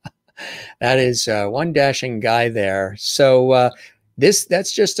 That is one dashing guy there. So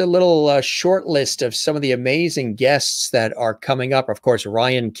that's just a little short list of some of the amazing guests that are coming up. Of course,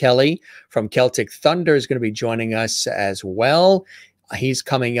 Ryan Kelly from Celtic Thunder is going to be joining us as well. He's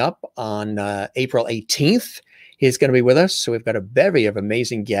coming up on April 18th. He's going to be with us. So we've got a bevy of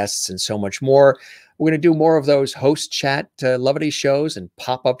amazing guests and so much more. We're going to do more of those host chat levity shows and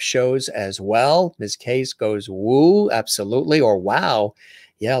pop-up shows as well. Ms. Case goes woo, absolutely, or wow.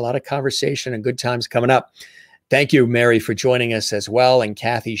 Yeah, a lot of conversation and good times coming up. Thank you, Mary, for joining us as well, and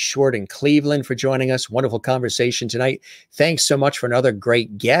Kathy Short in Cleveland for joining us. Wonderful conversation tonight. Thanks so much for another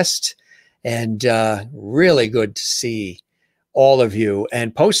great guest, and really good to see all of you.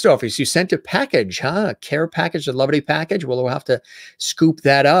 And post office, you sent a package, huh? A care package, a lovely package. Well, we'll have to scoop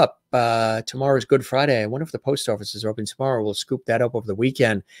that up. Tomorrow's Good Friday. I wonder if the post office is open tomorrow. We'll scoop that up over the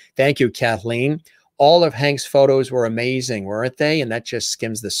weekend. Thank you, Kathleen. All of Hank's photos were amazing, weren't they? And that just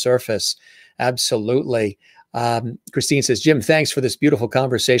skims the surface. Absolutely. Christine says, Jim, thanks for this beautiful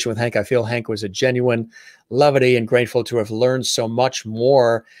conversation with Hank. I feel Hank was a genuine levity and grateful to have learned so much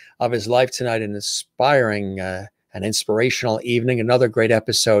more of his life tonight. An inspiring, an inspirational evening. Another great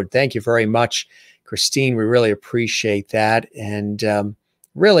episode. Thank you very much, Christine. We really appreciate that. And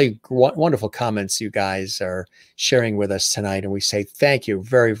really wonderful comments you guys are sharing with us tonight. And we say thank you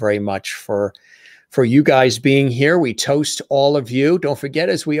very, very much for you guys being here. We toast all of you. Don't forget,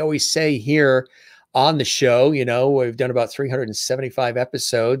 as we always say here on the show, you know, we've done about 375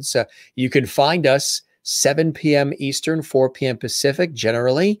 episodes. You can find us 7 p.m. Eastern, 4 p.m. Pacific,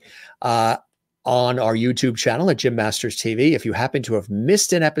 generally, on our YouTube channel at Jim Masters TV. If you happen to have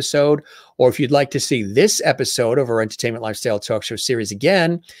missed an episode, or if you'd like to see this episode of our entertainment lifestyle talk show series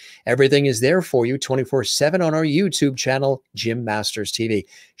again, everything is there for you 24/7 on our YouTube channel, Jim Masters TV.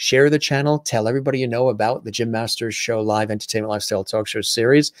 Share the channel, tell everybody you know about the Jim Masters Show live entertainment lifestyle talk show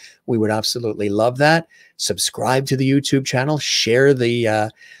series. We would absolutely love that. Subscribe to the YouTube channel, share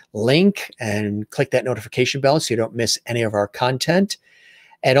the link, and click that notification bell so you don't miss any of our content.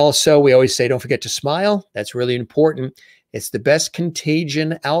 And also, we always say, don't forget to smile. That's really important. It's the best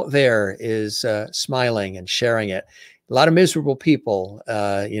contagion out there is smiling and sharing it. A lot of miserable people,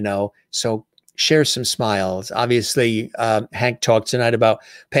 you know, so share some smiles. Obviously, Hank talked tonight about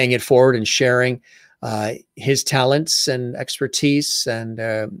paying it forward and sharing his talents and expertise and,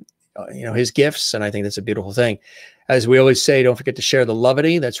 you know, his gifts. And I think that's a beautiful thing. As we always say, don't forget to share the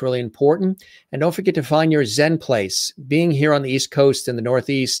levity. That's really important. And don't forget to find your Zen place. Being here on the East Coast and the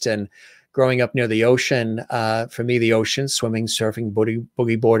Northeast and growing up near the ocean, for me, the ocean, swimming, surfing,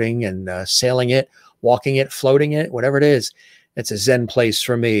 boogie boarding, and sailing it, walking it, floating it, whatever it is, it's a Zen place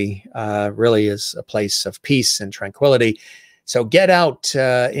for me. Really is a place of peace and tranquility. So get out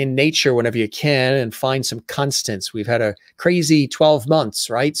in nature whenever you can and find some constants. We've had a crazy 12 months,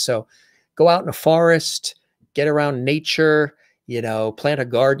 right? So go out in a forest, get around nature, you know, plant a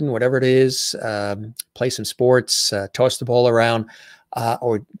garden, whatever it is, play some sports, toss the ball around,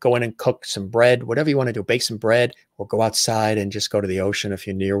 or go in and cook some bread, whatever you want to do, bake some bread, or go outside and just go to the ocean if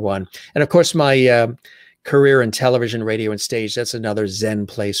you're near one. And of course, my career in television, radio, and stage, that's another Zen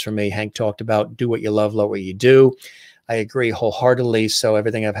place for me. Hank talked about do what you love what you do. I agree wholeheartedly. So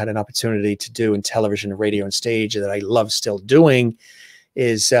everything I've had an opportunity to do in television, radio, and stage that I love still doing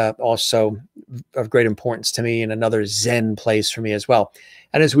is also of great importance to me and another Zen place for me as well.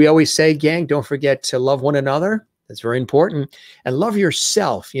 And as we always say, gang, don't forget to love one another. That's very important. And love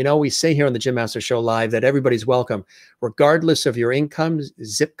yourself. You know, we say here on the Jim Masters Show Live that everybody's welcome, regardless of your income,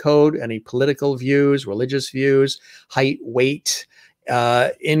 zip code, any political views, religious views, height, weight,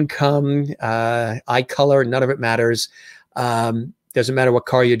 income, eye color, none of it matters. Doesn't matter what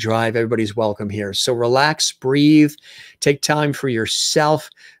car you drive, everybody's welcome here. So relax, breathe, take time for yourself.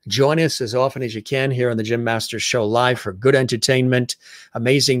 Join us as often as you can here on the Jim Masters Show Live for good entertainment,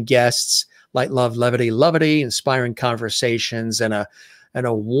 amazing guests, light, love, levity, inspiring conversations, and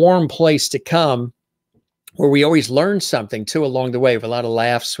a warm place to come where we always learn something too along the way. We have a lot of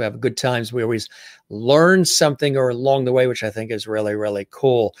laughs, we have good times. We always learn something or along the way, which I think is really, really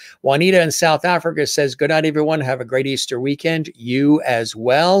cool. Juanita in South Africa says, good night, everyone. Have a great Easter weekend. You as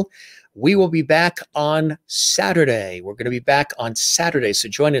well. We will be back on Saturday. We're going to be back on Saturday. So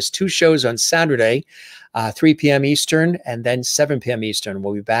join us 2 shows on Saturday, 3 p.m. Eastern and then 7 p.m. Eastern.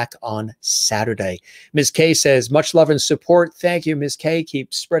 We'll be back on Saturday. Ms. K says, much love and support. Thank you, Ms. K.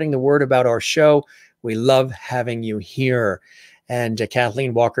 Keep spreading the word about our show. We love having you here. And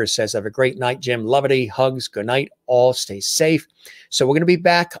Kathleen Walker says, have a great night, Jim. Levity, hugs, good night. All stay safe. So we're going to be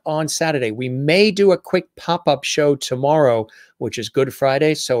back on Saturday. We may do a quick pop-up show tomorrow, which is Good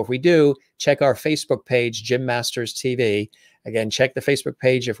Friday. So if we do, check our Facebook page, Jim Masters TV. Again, check the Facebook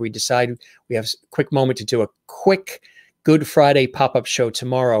page if we decide we have a quick moment to do a quick Good Friday pop-up show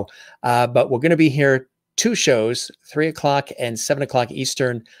tomorrow. But we're going to be here 2 shows, 3 o'clock and 7 o'clock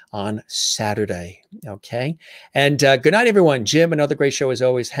Eastern on Saturday. Okay. And good night, everyone. Jim, another great show as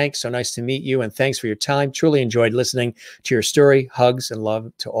always. Hank, so nice to meet you. And thanks for your time. Truly enjoyed listening to your story. Hugs and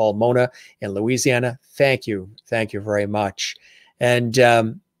love to all. Mona in Louisiana. Thank you. Thank you very much. And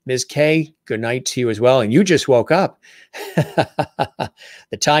Ms. K, good night to you as well. And you just woke up.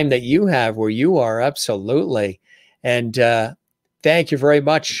 The time that you have where you are, absolutely. And Thank you very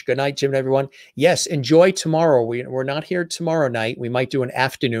much. Good night, Jim, and everyone. Yes, enjoy tomorrow. We're not here tomorrow night. We might do an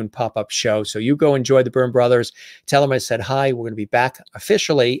afternoon pop-up show. So you go enjoy the Byrne Brothers. Tell them I said hi. We're going to be back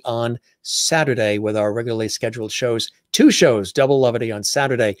officially on Saturday with our regularly scheduled shows. 2 shows, double Loverty on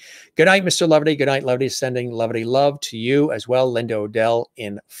Saturday. Good night, Mr. Loverty. Good night, Loverty. Sending Loverty love to you as well, Linda Odell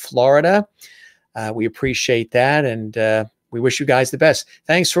in Florida. We appreciate that, and we wish you guys the best.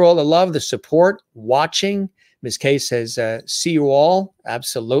 Thanks for all the love, the support, watching. Ms. Kay says, see you all.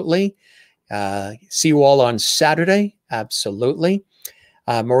 Absolutely. See you all on Saturday. Absolutely.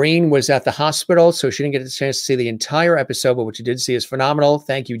 Maureen was at the hospital, so she didn't get a chance to see the entire episode, but what you did see is phenomenal.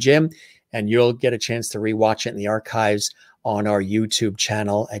 Thank you, Jim. And you'll get a chance to rewatch it in the archives on our YouTube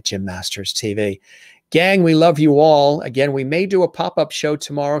channel at Jim Masters TV. Gang, we love you all. Again, we may do a pop-up show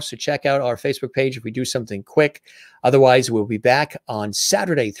tomorrow, so check out our Facebook page if we do something quick. Otherwise, we'll be back on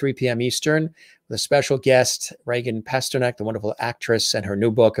Saturday, 3 p.m. Eastern, with a special guest, Reagan Pasternak, the wonderful actress, and her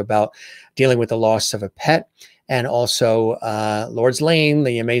new book about dealing with the loss of a pet. And also Lords Lane,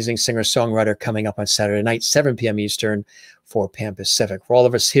 the amazing singer-songwriter, coming up on Saturday night, 7 p.m. Eastern, 4 p.m. Pacific. For all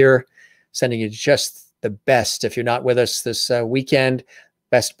of us here, sending you just the best. If you're not with us this weekend,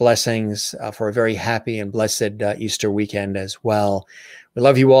 best blessings for a very happy and blessed Easter weekend as well. We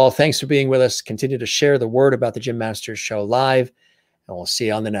love you all. Thanks for being with us. Continue to share the word about the Jim Masters Show live, and we'll see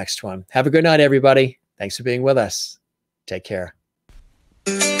you on the next one. Have a good night, everybody. Thanks for being with us. Take care.